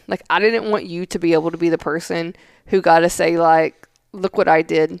the end. Like, I didn't want you to be able to be the person who got to say, like, look what I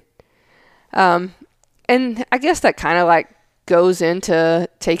did. And I guess that kind of like goes into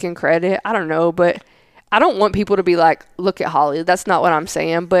taking credit. I don't know, but I don't want people to be like, look at Holly. That's not what I'm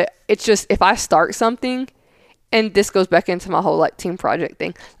saying. But it's just, if I start something, and this goes back into my whole like team project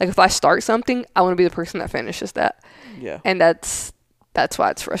thing. Like, if I start something, I want to be the person that finishes that. Yeah. And that's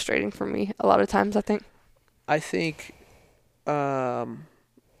why it's frustrating for me a lot of times, I think. I think in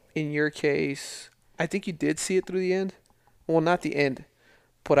your case, I think you did see it through the end. Well, not the end,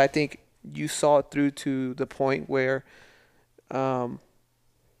 but I think you saw it through to the point where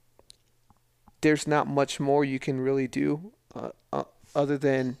there's not much more you can really do other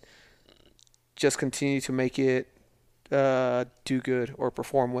than just continue to make it do good or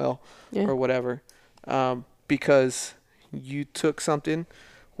perform well or whatever. Because you took something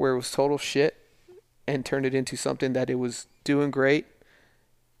where it was total shit and turned it into something that it was doing great,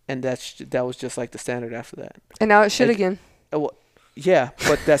 and that was just like the standard after that. And now it's shit again. Well, yeah,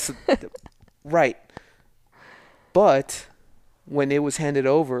 but that's right. But when it was handed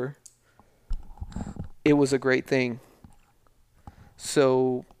over, it was a great thing.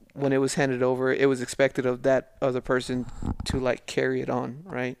 So when it was handed over, it was expected of that other person to like carry it on,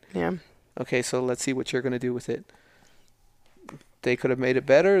 right? Yeah. Okay, so let's see what you're going to do with it. They could have made it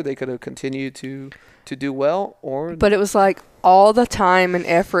better. They could have continued to do well, or... But it was like all the time and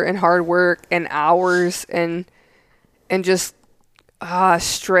effort and hard work and hours and just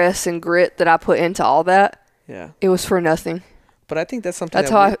stress and grit that I put into all that. Yeah. It was for nothing. But I think that's something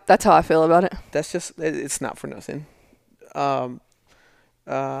that's how I feel about it. That's just, it's not for nothing.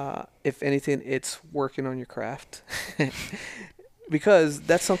 If anything, it's working on your craft. Because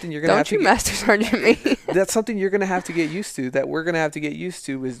that's something you're gonna have to Master Sergeant me. That's something you're gonna have to get used to. That we're gonna have to get used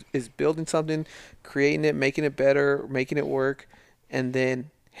to is building something, creating it, making it better, making it work, and then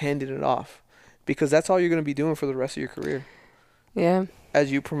handing it off. Because that's all you're gonna be doing for the rest of your career. Yeah.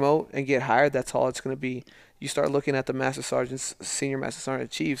 As you promote and get hired, that's all it's gonna be. You start looking at the Master Sergeants, Senior Master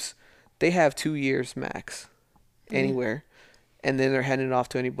Sergeant Chiefs. They have 2 years max, anywhere, and then they're handing it off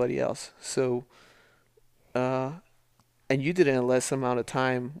to anybody else. So, and you did it in a less amount of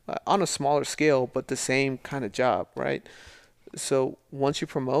time on a smaller scale, but the same kind of job, right? So once you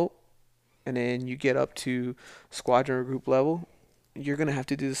promote and then you get up to squadron or group level, you're going to have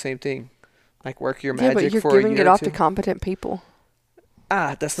to do the same thing. Like work your magic for a year. But you're giving it off to competent people.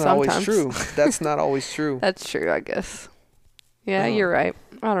 That's not always Sometimes. true. That's not always true. That's true, I guess. Yeah, you're right.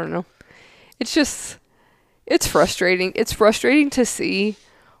 I don't know. It's just, it's frustrating. It's frustrating to see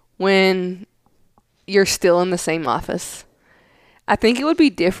when you're still in the same office. I think it would be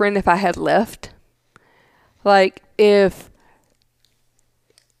different if I had left. Like, if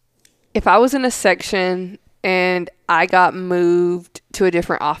I was in a section and I got moved to a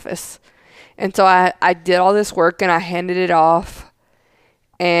different office, and so I did all this work and I handed it off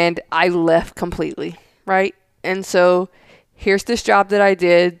and I left completely, right? And so here's this job that I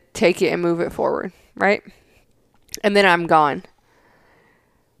did, take it and move it forward, right? And then I'm gone.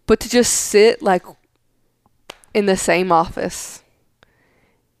 But to just sit like in the same office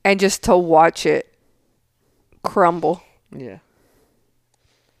and just to watch it crumble. Yeah.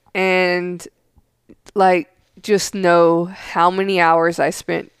 And like just know how many hours I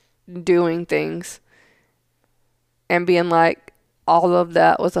spent doing things and being like, all of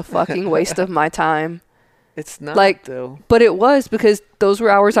that was a fucking waste of my time. It's not, like, though. But it was, because those were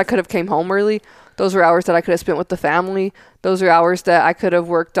hours I could have came home early. Those were hours that I could have spent with the family. Those are hours that I could have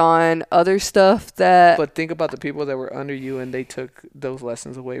worked on other stuff that... But think about the people that were under you and they took those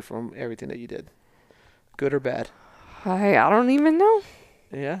lessons away from everything that you did. Good or bad? I don't even know.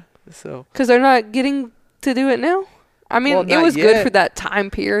 Yeah, so... Because they're not getting to do it now? I mean, Well, it was not good yet. for that time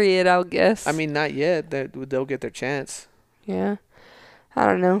period, I guess. I mean, not yet. They'll get their chance. Yeah. I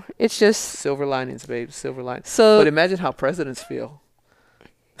don't know. It's just... Silver linings, babe. Silver linings. So, but imagine how presidents feel.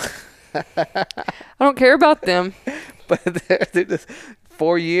 I don't care about them. But they're just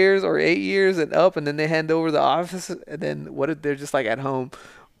 4 years or 8 years and up, and then they hand over the office, and then what if they're just like at home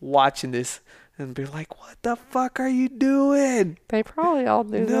watching this and be like, what the fuck are you doing? They probably all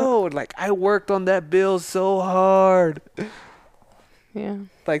do No, like, I worked on that bill so hard. that. Yeah.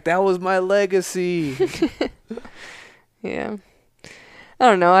 Like, that was my legacy. Yeah. I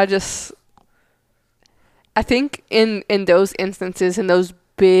don't know. I think in those instances, in those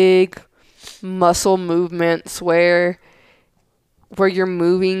big muscle movements where you're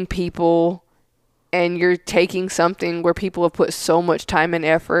moving people and you're taking something where people have put so much time and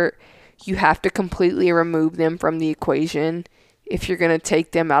effort, you have to completely remove them from the equation if you're going to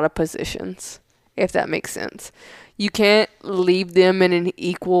take them out of positions, if that makes sense. You can't leave them in an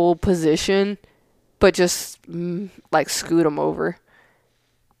equal position, but just like scoot them over.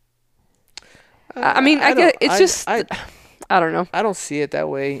 I mean, I get it's just I don't know. I don't see it that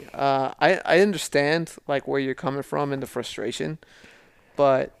way. I understand like where you're coming from and the frustration,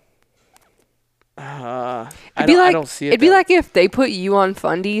 but I don't see it. It'd be like if they put you on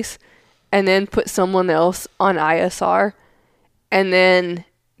fundies and then put someone else on ISR, and then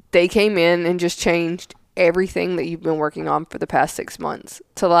they came in and just changed everything that you've been working on for the past 6 months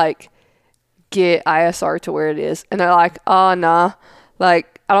to like get ISR to where it is, and they're like, oh nah,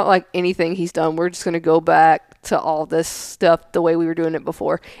 like I don't like anything he's done. We're just gonna go back to all this stuff the way we were doing it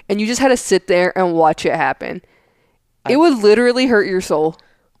before. And you just had to sit there and watch it happen. It would literally hurt your soul.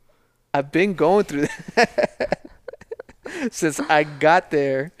 I've been going through that since I got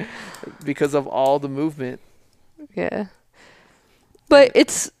there because of all the movement. Yeah. But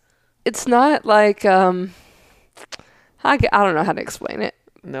it's not like I don't know how to explain it.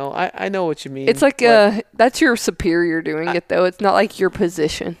 No, I know what you mean. It's like that's your superior doing it though. It's not like your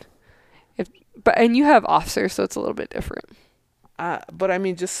position. And you have officers, so it's a little bit different. But I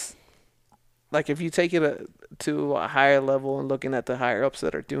mean, just like if you take it to a higher level and looking at the higher ups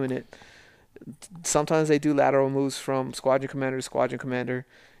that are doing it, sometimes they do lateral moves from squadron commander to squadron commander,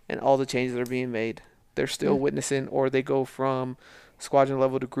 and all the changes are being made. They're still witnessing, or they go from squadron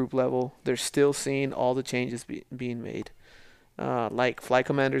level to group level. They're still seeing all the changes being made. Like flight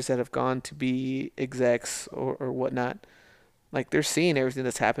commanders that have gone to be execs or whatnot. Like, they're seeing everything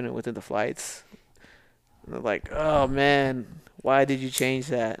that's happening within the flights. And they're like, oh, man, why did you change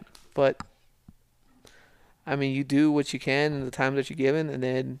that? But, I mean, you do what you can in the time that you're given and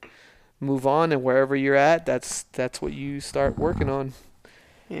then move on. And wherever you're at, that's what you start working on.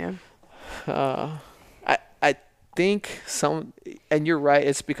 Yeah. I think and you're right,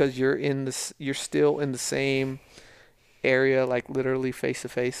 it's because you're still in the same area, like literally face to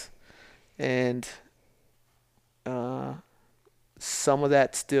face. And, some of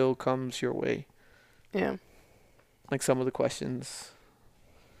that still comes your way. Yeah. Like some of the questions.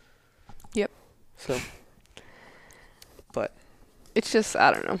 Yep. So. But. It's just,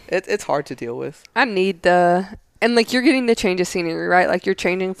 I don't know. It's hard to deal with. I need and like you're getting the change of scenery, right? Like you're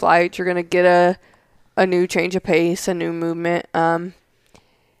changing flights. You're going to get a new change of pace, a new movement. And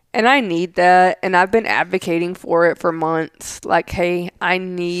I need that. And I've been advocating for it for months. Like, hey, I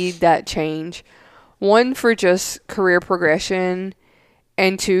need that change. One, for just career progression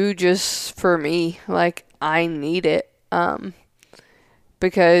And two, just for me, like, I need it.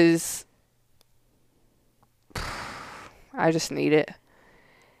 Because I just need it.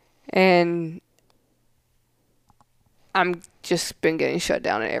 And I'm just been getting shut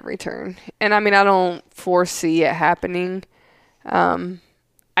down at every turn. And I mean, I don't foresee it happening.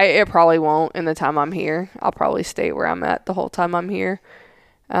 It probably won't in the time I'm here. I'll probably stay where I'm at the whole time I'm here.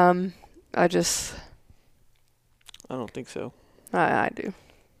 I don't think so. I do.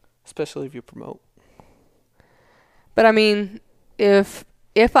 Especially if you promote. But I mean, if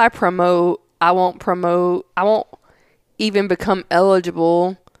I promote, I won't even become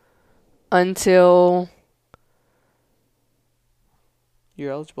eligible until...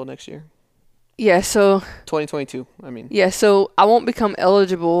 You're eligible next year. Yeah, so... 2022, I mean. Yeah, so I won't become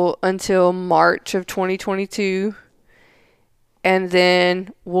eligible until March of 2022. And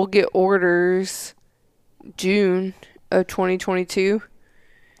then we'll get orders June of 2022.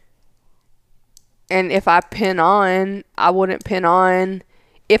 And if I pin on, I wouldn't pin on...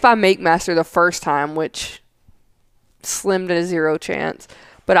 If I make master the first time, which slim to zero chance,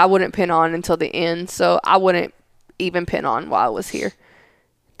 but I wouldn't pin on until the end. So I wouldn't even pin on while I was here.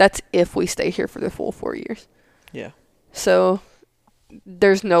 That's if we stay here for the full 4 years. Yeah. So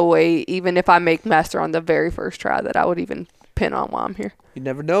there's no way, even if I make master on the very first try, that I would even pin on while I'm here. You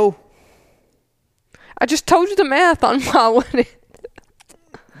never know. I just told you the math on why I wouldn't.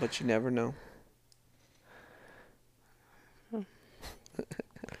 But you never know. I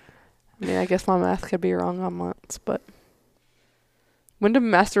mean, I guess my math could be wrong on months, but when do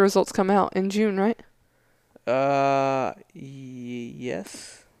master results come out? In June, right?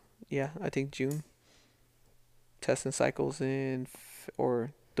 Yes. Yeah, I think June. Testing cycles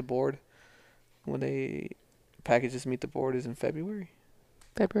or the board, when packages meet the board, is in February.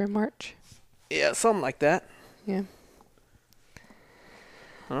 February, March. Yeah, something like that. Yeah.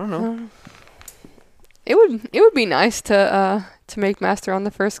 I don't know. It would be nice to make master on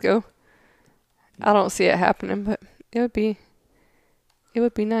the first go. I don't see it happening, but it would be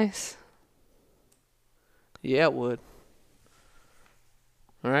nice. Yeah, it would.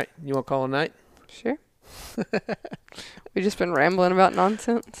 All right, you want to call it a night? Sure. We just been rambling about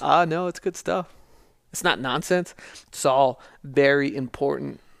nonsense. No, it's good stuff. It's not nonsense. It's all very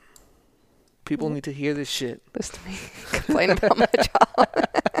important. People need to hear this shit. Listen to me complain about my job.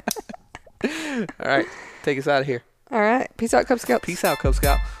 All right, take us out of here. All right. Peace out, Cub Scout. Peace out, Cub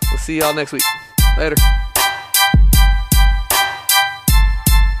Scout. We'll see y'all next week. Later.